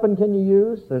 What weapon can you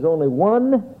use? There's only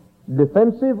one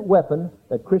defensive weapon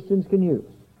that Christians can use.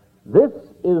 This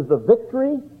is the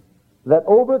victory that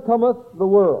overcometh the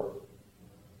world.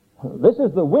 This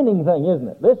is the winning thing, isn't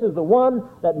it? This is the one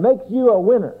that makes you a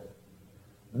winner.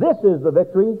 This is the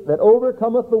victory that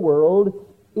overcometh the world,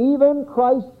 even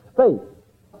Christ's faith.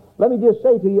 Let me just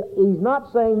say to you, he's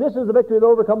not saying this is the victory that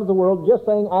overcomes the world, just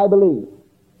saying I believe.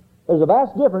 There's a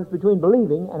vast difference between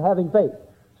believing and having faith.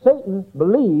 Satan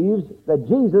believes that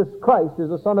Jesus Christ is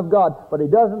the Son of God, but he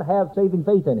doesn't have saving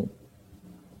faith in him.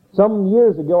 Some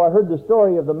years ago I heard the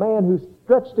story of the man who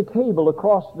stretched a cable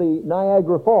across the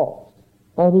Niagara Falls.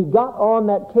 And he got on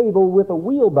that cable with a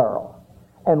wheelbarrow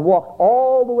and walked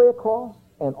all the way across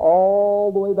and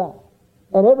all the way back.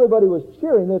 And everybody was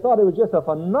cheering. They thought it was just a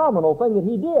phenomenal thing that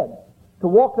he did, to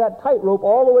walk that tightrope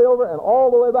all the way over and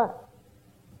all the way back.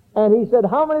 And he said,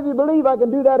 how many of you believe I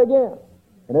can do that again?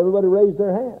 And everybody raised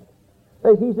their hand.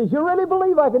 He says, you really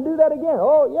believe I can do that again?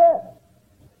 Oh, yes.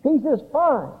 He says,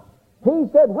 fine.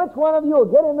 He said, which one of you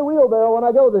will get in the wheelbarrow when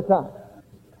I go this time?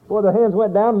 Well, their hands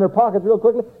went down in their pockets real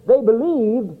quickly. They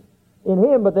believed in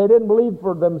him, but they didn't believe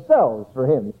for themselves for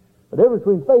him. The difference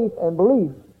between faith and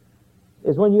belief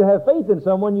is when you have faith in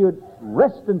someone, you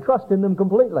rest and trust in them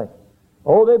completely.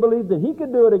 Oh, they believed that he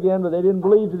could do it again, but they didn't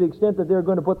believe to the extent that they're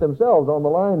going to put themselves on the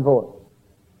line for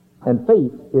it. And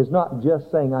faith is not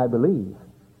just saying, I believe.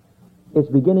 It's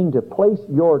beginning to place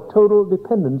your total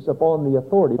dependence upon the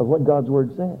authority of what God's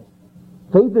Word says.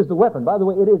 Faith is the weapon. By the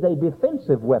way, it is a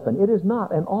defensive weapon. It is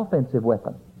not an offensive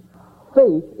weapon.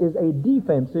 Faith is a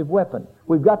defensive weapon.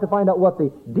 We've got to find out what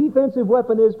the defensive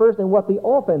weapon is first and what the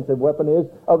offensive weapon is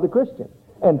of the Christian.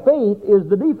 And faith is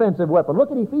the defensive weapon.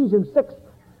 Look at Ephesians 6,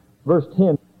 verse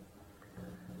 10.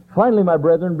 Finally, my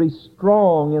brethren, be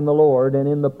strong in the Lord and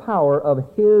in the power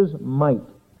of His might.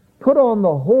 Put on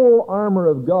the whole armor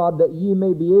of God that ye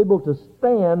may be able to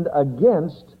stand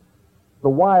against the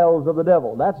wiles of the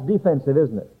devil. That's defensive,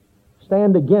 isn't it?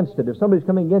 Stand against it. If somebody's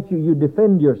coming against you, you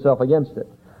defend yourself against it.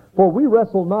 For we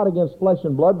wrestle not against flesh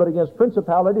and blood, but against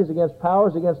principalities, against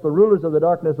powers, against the rulers of the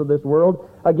darkness of this world,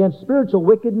 against spiritual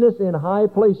wickedness in high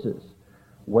places.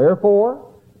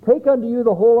 Wherefore, take unto you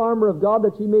the whole armor of God,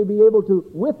 that ye may be able to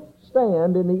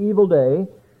withstand in the evil day.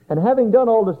 And having done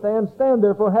all to stand, stand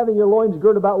therefore, having your loins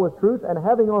girt about with truth, and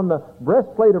having on the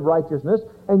breastplate of righteousness,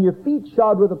 and your feet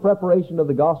shod with the preparation of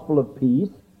the gospel of peace.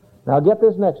 Now get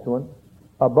this next one.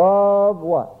 Above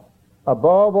what?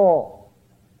 Above all.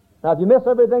 Now if you miss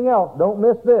everything else, don't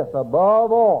miss this.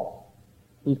 Above all.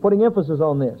 He's putting emphasis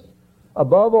on this.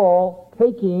 Above all,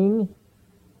 taking,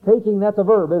 that's a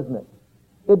verb, isn't it?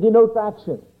 It denotes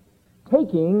action.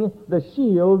 Taking the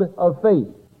shield of faith.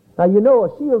 Now, you know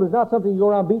a shield is not something you go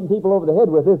around beating people over the head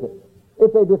with, is it?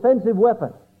 It's a defensive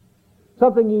weapon.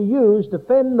 Something you use to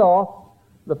fend off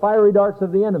the fiery darts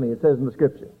of the enemy, it says in the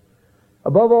Scripture.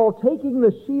 Above all, taking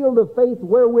the shield of faith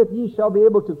wherewith ye shall be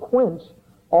able to quench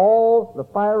all the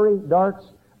fiery darts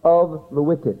of the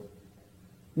wicked.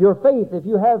 Your faith, if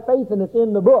you have faith and it's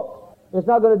in the book, it's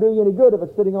not going to do you any good if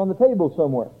it's sitting on the table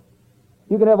somewhere.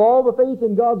 You can have all the faith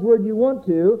in God's Word you want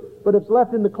to, but if it's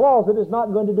left in the closet, it's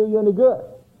not going to do you any good.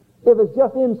 If it's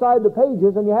just inside the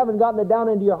pages and you haven't gotten it down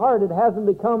into your heart, it hasn't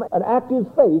become an active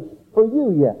faith for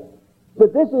you yet.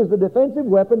 But this is the defensive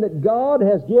weapon that God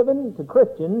has given to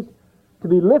Christians to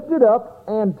be lifted up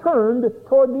and turned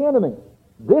toward the enemy.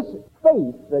 This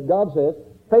faith that God says,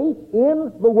 faith in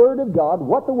the Word of God,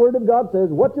 what the Word of God says,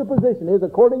 what your position is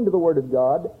according to the Word of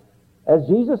God. As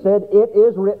Jesus said, it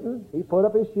is written. He put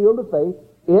up his shield of faith.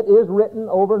 It is written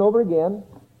over and over again.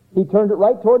 He turned it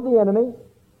right toward the enemy.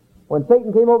 When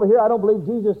Satan came over here, I don't believe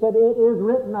Jesus said, it is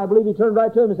written. I believe he turned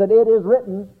right to him and said, it is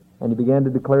written. And he began to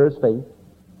declare his faith.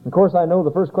 Of course, I know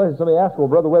the first question somebody asks, well,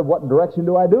 Brother Webb, what direction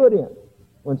do I do it in?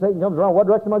 When Satan comes around, what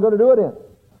direction am I going to do it in?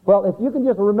 Well, if you can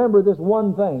just remember this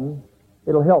one thing,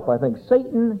 it'll help, I think.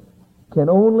 Satan can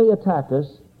only attack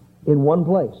us in one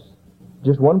place.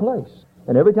 Just one place.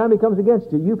 And every time he comes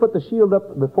against you, you put the shield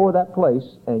up before that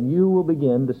place, and you will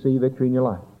begin to see victory in your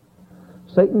life.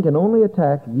 Satan can only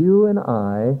attack you and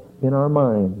I in our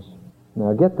minds.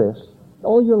 Now get this.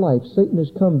 All your life, Satan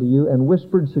has come to you and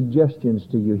whispered suggestions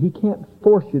to you. He can't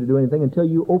force you to do anything until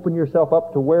you open yourself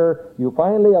up to where you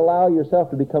finally allow yourself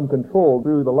to become controlled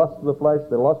through the lust of the flesh,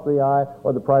 the lust of the eye,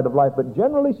 or the pride of life. But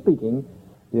generally speaking,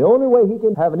 the only way he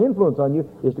can have an influence on you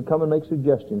is to come and make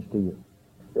suggestions to you.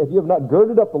 if you have not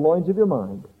girded up the loins of your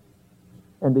mind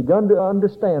and begun to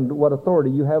understand what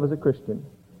authority you have as a Christian,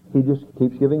 he just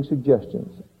keeps giving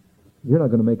suggestions. You're not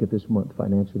going to make it this month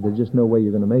financially. There's just no way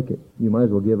you're going to make it. You might as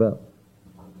well give up.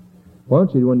 Why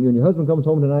don't you, when your husband comes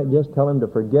home tonight, just tell him to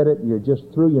forget it. You're just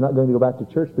through. You're not going to go back to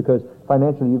church because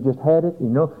financially you've just had it. You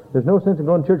know, there's no sense in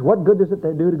going to church. What good does it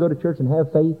do to go to church and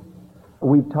have faith?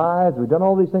 We've tithed. We've done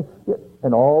all these things.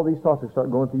 And all these thoughts will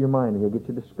start going through your mind, and they'll get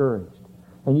you discouraged.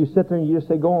 And you sit there and you just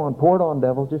say, go on, pour it on,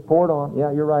 devil. Just pour it on.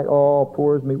 Yeah, you're right. Oh,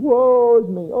 poor is me. Woe is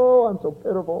me. Oh, I'm so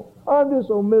pitiful. I'm just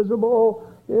so miserable.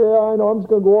 Yeah, I know. I'm just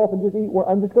going to go off and just eat.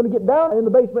 I'm just going to get down in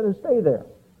the basement and stay there.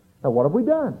 Now, what have we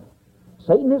done?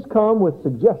 Satan has come with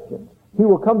suggestions. He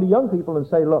will come to young people and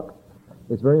say, look,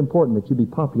 it's very important that you be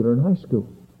popular in high school.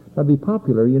 Now, be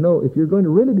popular, you know, if you're going to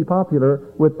really be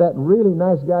popular with that really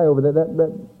nice guy over there,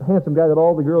 that handsome guy that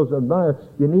all the girls admire,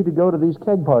 you need to go to these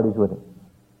keg parties with him.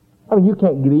 I mean, you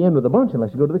can't be in with a bunch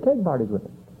unless you go to the keg parties with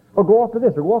him. Or go off to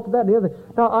this, or go off to that, and the other.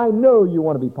 Now, I know you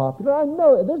want to be popular. I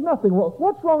know it. There's nothing wrong.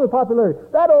 What's wrong with popularity?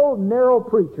 That old narrow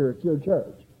preacher at your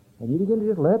church. And you begin to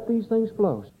just let these things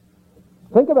flow.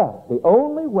 Think about it. The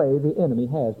only way the enemy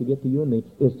has to get to you and me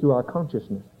is through our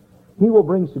consciousness. He will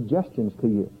bring suggestions to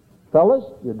you. Fellas,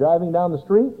 you're driving down the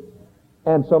street,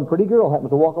 and some pretty girl happens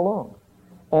to walk along.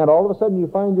 And all of a sudden you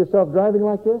find yourself driving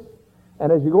like this,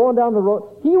 and as you're going down the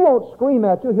road, he won't scream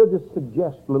at you, he'll just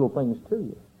suggest little things to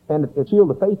you. And if your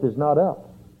shield of faith is not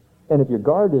up, and if your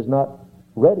guard is not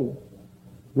ready,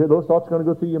 those thoughts are going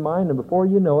to go through your mind, and before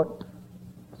you know it,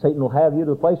 Satan will have you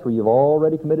to the place where you've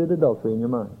already committed adultery in your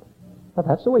mind. Now,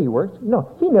 that's the way he works.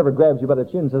 No, he never grabs you by the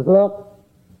chin and says, look.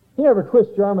 He never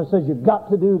twists your arm and says, you've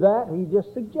got to do that. He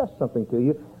just suggests something to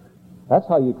you. That's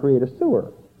how you create a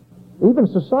sewer. Even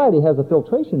society has a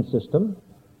filtration system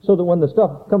so that when the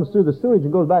stuff comes through the sewage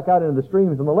and goes back out into the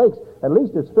streams and the lakes, at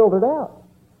least it's filtered out.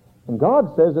 And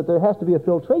God says that there has to be a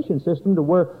filtration system to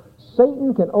where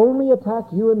Satan can only attack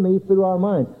you and me through our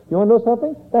mind. You want to know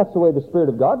something? That's the way the Spirit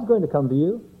of God's going to come to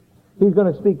you. He's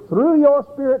going to speak through your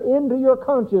spirit into your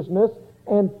consciousness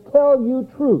and tell you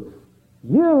truth.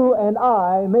 You and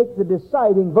I make the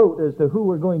deciding vote as to who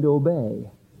we're going to obey.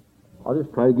 I'll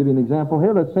just try to give you an example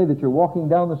here. Let's say that you're walking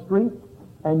down the street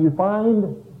and you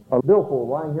find a billfold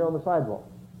lying here on the sidewalk.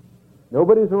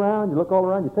 Nobody's around. You look all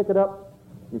around. You pick it up.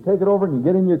 You take it over and you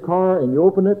get in your car and you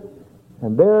open it.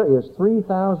 And there is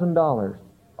 $3,000.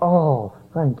 Oh,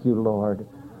 thank you, Lord.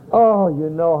 Oh, you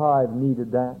know how I've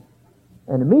needed that.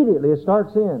 And immediately it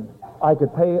starts in. I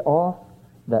could pay off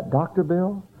that doctor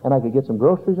bill, and I could get some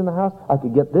groceries in the house. I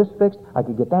could get this fixed. I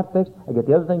could get that fixed. I get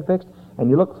the other thing fixed. And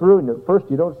you look through, and at first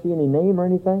you don't see any name or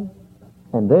anything.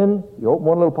 And then you open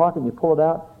one little pocket and you pull it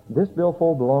out. This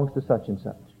billfold belongs to such and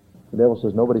such. The devil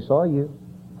says, nobody saw you.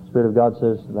 The Spirit of God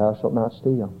says, thou shalt not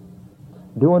steal.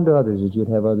 Do unto others as you'd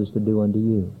have others to do unto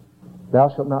you. Thou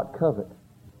shalt not covet.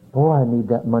 Boy, I need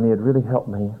that money. It'd really help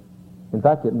me. In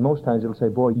fact, most times it'll say,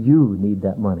 boy, you need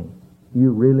that money.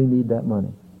 You really need that money.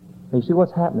 And you see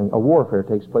what's happening? A warfare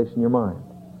takes place in your mind.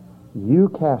 You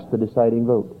cast the deciding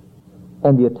vote.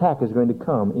 And the attack is going to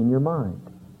come in your mind.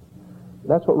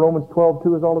 That's what Romans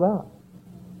 12:2 is all about.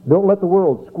 Don't let the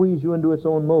world squeeze you into its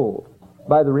own mold.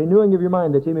 By the renewing of your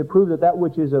mind, that you may prove that that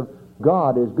which is of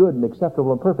God is good and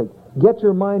acceptable and perfect. Get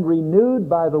your mind renewed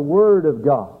by the Word of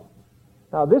God.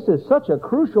 Now, this is such a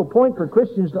crucial point for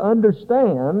Christians to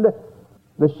understand.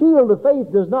 The shield of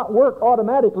faith does not work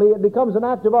automatically. It becomes an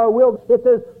act of our will. It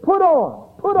says, put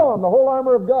on the whole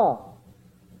armor of God.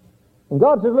 And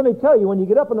God says, let me tell you, when you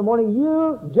get up in the morning,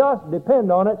 you just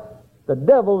depend on it. The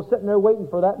devil's sitting there waiting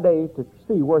for that day to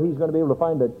see where he's going to be able to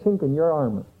find a chink in your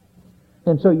armor.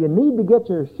 And so you need to get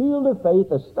your shield of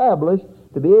faith established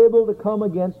to be able to come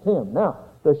against him. Now,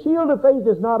 the shield of faith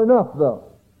is not enough,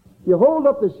 though. You hold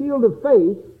up the shield of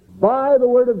faith by the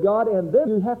Word of God, and then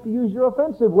you have to use your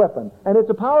offensive weapon. And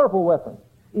it's a powerful weapon.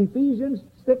 Ephesians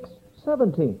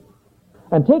 6:17.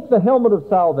 And take the helmet of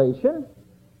salvation,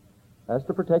 that's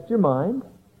to protect your mind,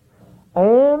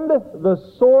 and the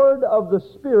sword of the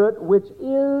Spirit, which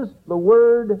is the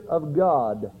Word of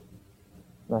God.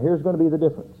 Now here's going to be the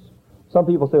difference. Some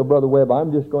people say, oh, Brother Webb,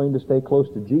 I'm just going to stay close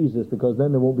to Jesus because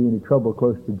then there won't be any trouble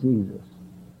close to Jesus.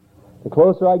 The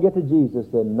closer I get to Jesus,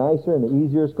 the nicer and the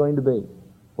easier it's going to be.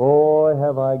 Boy,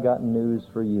 have I got news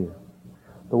for you.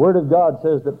 The Word of God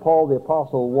says that Paul the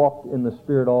Apostle walked in the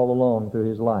Spirit all along through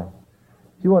his life.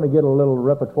 If you want to get a little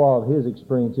repertoire of his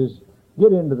experiences,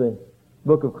 get into the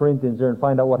book of Corinthians there and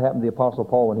find out what happened to the Apostle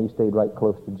Paul when he stayed right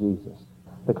close to Jesus.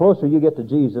 The closer you get to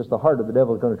Jesus, the harder the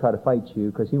devil is going to try to fight you,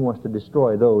 because he wants to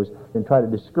destroy those and try to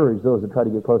discourage those that try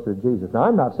to get closer to Jesus. Now,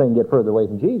 I'm not saying get further away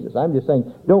from Jesus. I'm just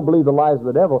saying don't believe the lies of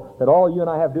the devil that all you and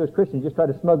I have to do as Christians is just try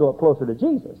to snuggle up closer to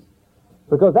Jesus,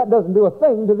 because that doesn't do a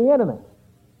thing to the enemy.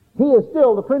 He is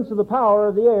still the prince of the power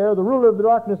of the air, the ruler of the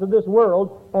darkness of this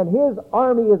world, and his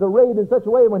army is arrayed in such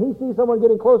a way when he sees someone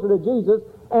getting closer to Jesus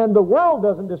and the world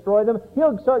doesn't destroy them,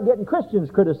 he'll start getting Christians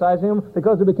criticizing him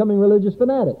because they're becoming religious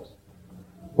fanatics.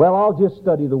 Well, I'll just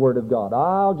study the Word of God.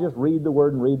 I'll just read the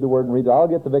Word and read the Word and read it. I'll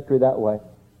get the victory that way.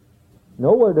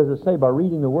 Nowhere does it say by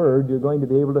reading the Word you're going to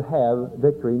be able to have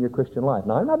victory in your Christian life.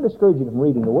 Now, I'm not discouraging you from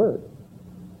reading the Word.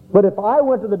 But if I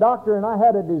went to the doctor and I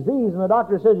had a disease and the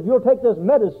doctor says, if you'll take this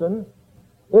medicine,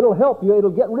 it'll help you, it'll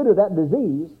get rid of that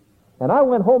disease, and I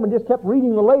went home and just kept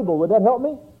reading the label, would that help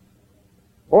me?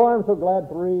 Oh, I'm so glad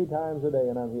 3 times a day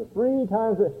and I'm healed. 3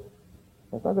 times a day.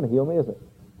 That's not going to heal me, is it?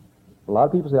 A lot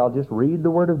of people say, I'll just read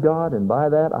the Word of God, and by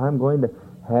that I'm going to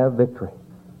have victory.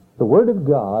 The Word of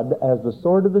God, as the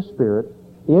sword of the Spirit,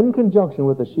 in conjunction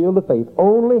with the shield of faith,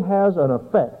 only has an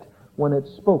effect when it's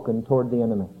spoken toward the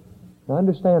enemy. Now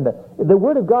understand that. The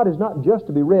Word of God is not just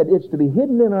to be read, it's to be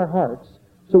hidden in our hearts.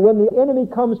 So when the enemy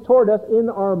comes toward us in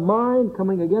our mind,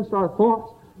 coming against our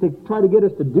thoughts, to try to get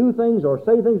us to do things or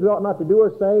say things we ought not to do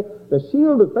or say, the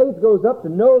shield of faith goes up to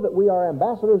know that we are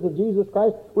ambassadors of Jesus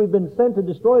Christ. We've been sent to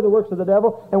destroy the works of the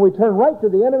devil, and we turn right to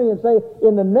the enemy and say,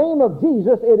 in the name of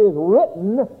Jesus, it is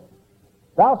written,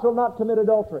 thou shalt not commit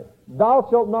adultery. Thou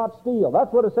shalt not steal.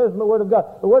 That's what it says in the Word of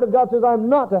God. The Word of God says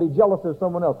I'm not to be jealous of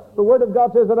someone else. The Word of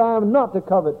God says that I am not to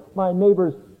covet my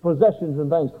neighbor's possessions and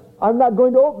things. I'm not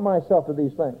going to open myself to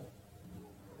these things.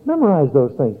 Memorize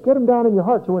those things. Get them down in your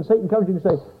heart so when Satan comes to you and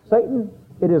say, Satan,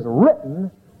 it is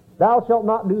written, thou shalt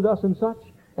not do thus and such,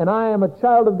 and I am a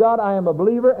child of God, I am a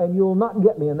believer, and you'll not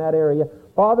get me in that area.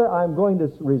 Father, I'm going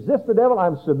to resist the devil,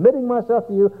 I'm submitting myself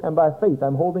to you, and by faith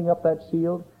I'm holding up that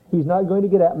shield. He's not going to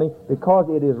get at me because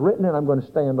it is written, and I'm going to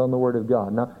stand on the Word of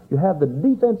God. Now, you have the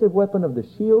defensive weapon of the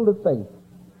shield of faith,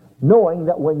 knowing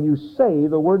that when you say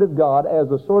the Word of God as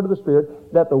the sword of the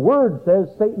Spirit, that the Word says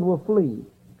Satan will flee.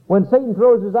 When Satan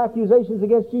throws his accusations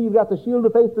against you, you've got the shield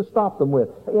of faith to stop them with.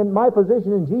 In my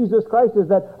position in Jesus Christ is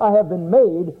that I have been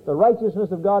made the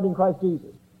righteousness of God in Christ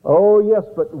Jesus. Oh, yes,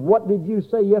 but what did you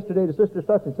say yesterday to Sister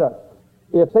such and such?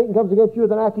 If Satan comes against you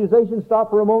with an accusation, stop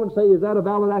for a moment and say, is that a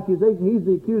valid accusation? He's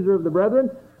the accuser of the brethren.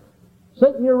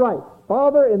 Satan, you're right.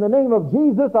 Father, in the name of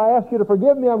Jesus, I ask you to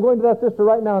forgive me. I'm going to that sister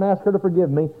right now and ask her to forgive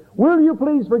me. Will you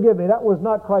please forgive me? That was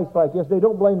not Christ-like yesterday.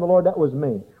 Don't blame the Lord. That was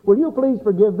me. Will you please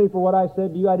forgive me for what I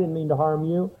said to you? I didn't mean to harm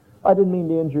you. I didn't mean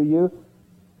to injure you.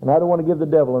 And I don't want to give the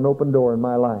devil an open door in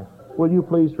my life. Will you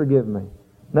please forgive me?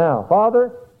 Now,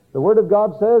 Father, the Word of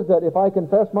God says that if I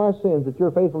confess my sins, that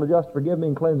you're faithful and just to forgive me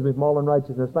and cleanse me from all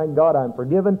unrighteousness. Thank God I'm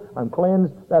forgiven. I'm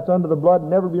cleansed. That's under the blood.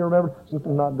 Never be remembered. It's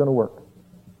not going to work.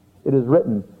 It is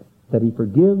written that He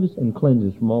forgives and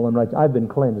cleanses from all unrighteousness. I've been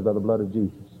cleansed by the blood of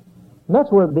Jesus. And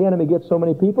that's where the enemy gets so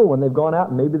many people when they've gone out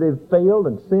and maybe they've failed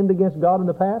and sinned against God in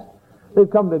the past. They've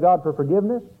come to God for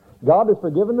forgiveness. God has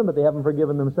forgiven them, but they haven't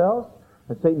forgiven themselves.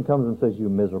 And Satan comes and says, you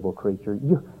miserable creature,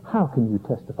 how can you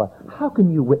testify? How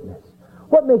can you witness?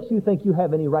 What makes you think you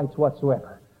have any rights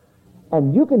whatsoever?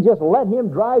 And you can just let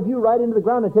him drive you right into the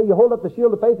ground until you hold up the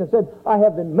shield of faith and said, I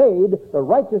have been made the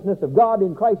righteousness of God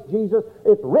in Christ Jesus.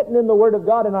 It's written in the Word of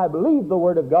God, and I believe the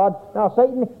Word of God. Now,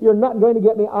 Satan, you're not going to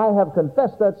get me. I have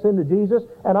confessed that sin to Jesus,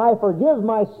 and I forgive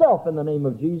myself in the name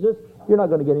of Jesus. You're not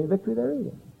going to get any victory there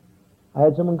either. I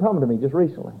had someone come to me just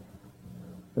recently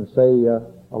and say,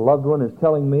 a loved one is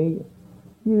telling me,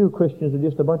 you Christians are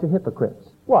just a bunch of hypocrites.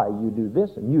 Why, you do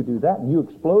this, and you do that, and you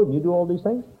explode, and you do all these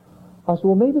things. I said,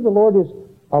 well, maybe the Lord is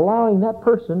allowing that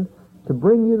person to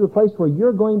bring you to the place where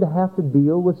you're going to have to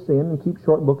deal with sin and keep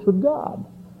short books with God.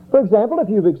 For example, if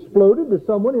you've exploded to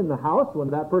someone in the house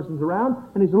when that person's around,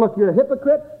 and he says, look, you're a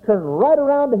hypocrite, turn right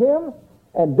around to him,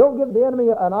 and don't give the enemy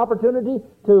an opportunity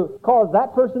to cause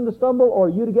that person to stumble or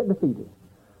you to get defeated.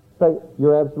 Say,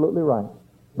 you're absolutely right.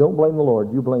 Don't blame the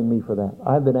Lord. You blame me for that.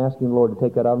 I've been asking the Lord to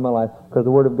take that out of my life because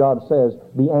the Word of God says,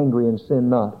 be angry and sin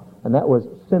not. And that was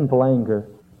sinful anger.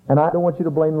 And I don't want you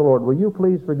to blame the Lord. Will you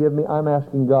please forgive me? I'm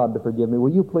asking God to forgive me.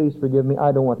 Will you please forgive me?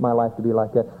 I don't want my life to be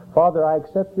like that. Father, I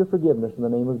accept your forgiveness in the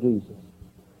name of Jesus.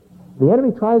 The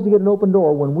enemy tries to get an open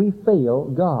door when we fail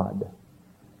God.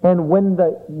 And when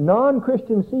the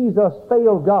non-Christian sees us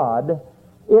fail God,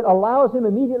 it allows him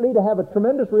immediately to have a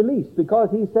tremendous release because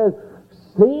he says,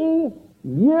 see,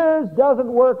 yours doesn't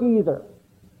work either.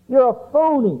 You're a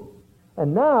phony.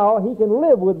 And now he can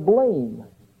live with blame.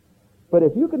 But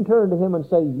if you can turn to him and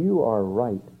say, you are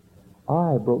right.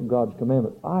 I broke God's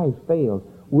commandment. I failed.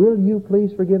 will you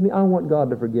please forgive me? I want God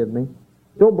to forgive me.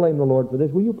 Don't blame the Lord for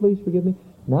this. Will you please forgive me?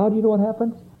 Now do you know what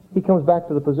happens? He comes back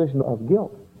to the position of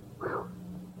guilt. Whew.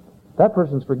 That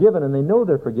person's forgiven, and they know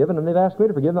they're forgiven, and they've asked me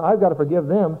to forgive them. I've got to forgive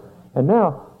them. And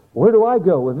now, where do I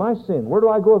go with my sin? Where do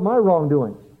I go with my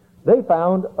wrongdoing? They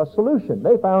found a solution.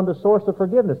 They found a source of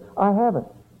forgiveness. I haven't.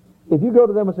 If you go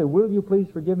to them and say, will you please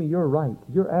forgive me? You're right.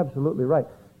 You're absolutely right.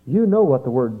 You know what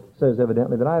the Word says,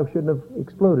 evidently, that I shouldn't have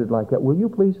exploded like that. Will you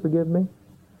please forgive me?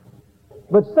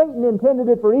 But Satan intended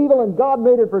it for evil, and God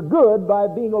made it for good by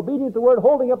being obedient to the Word,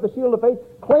 holding up the shield of faith,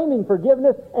 claiming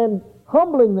forgiveness, and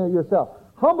humbling yourself.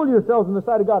 Humble yourselves in the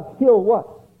sight of God. He'll what?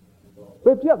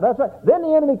 Lift you up. That's right. Then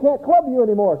the enemy can't club you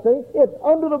anymore, see? It's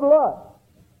under the blood.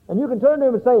 And you can turn to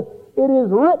him and say, it is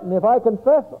written, if I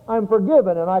confess, I'm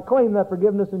forgiven, and I claim that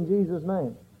forgiveness in Jesus'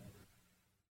 name.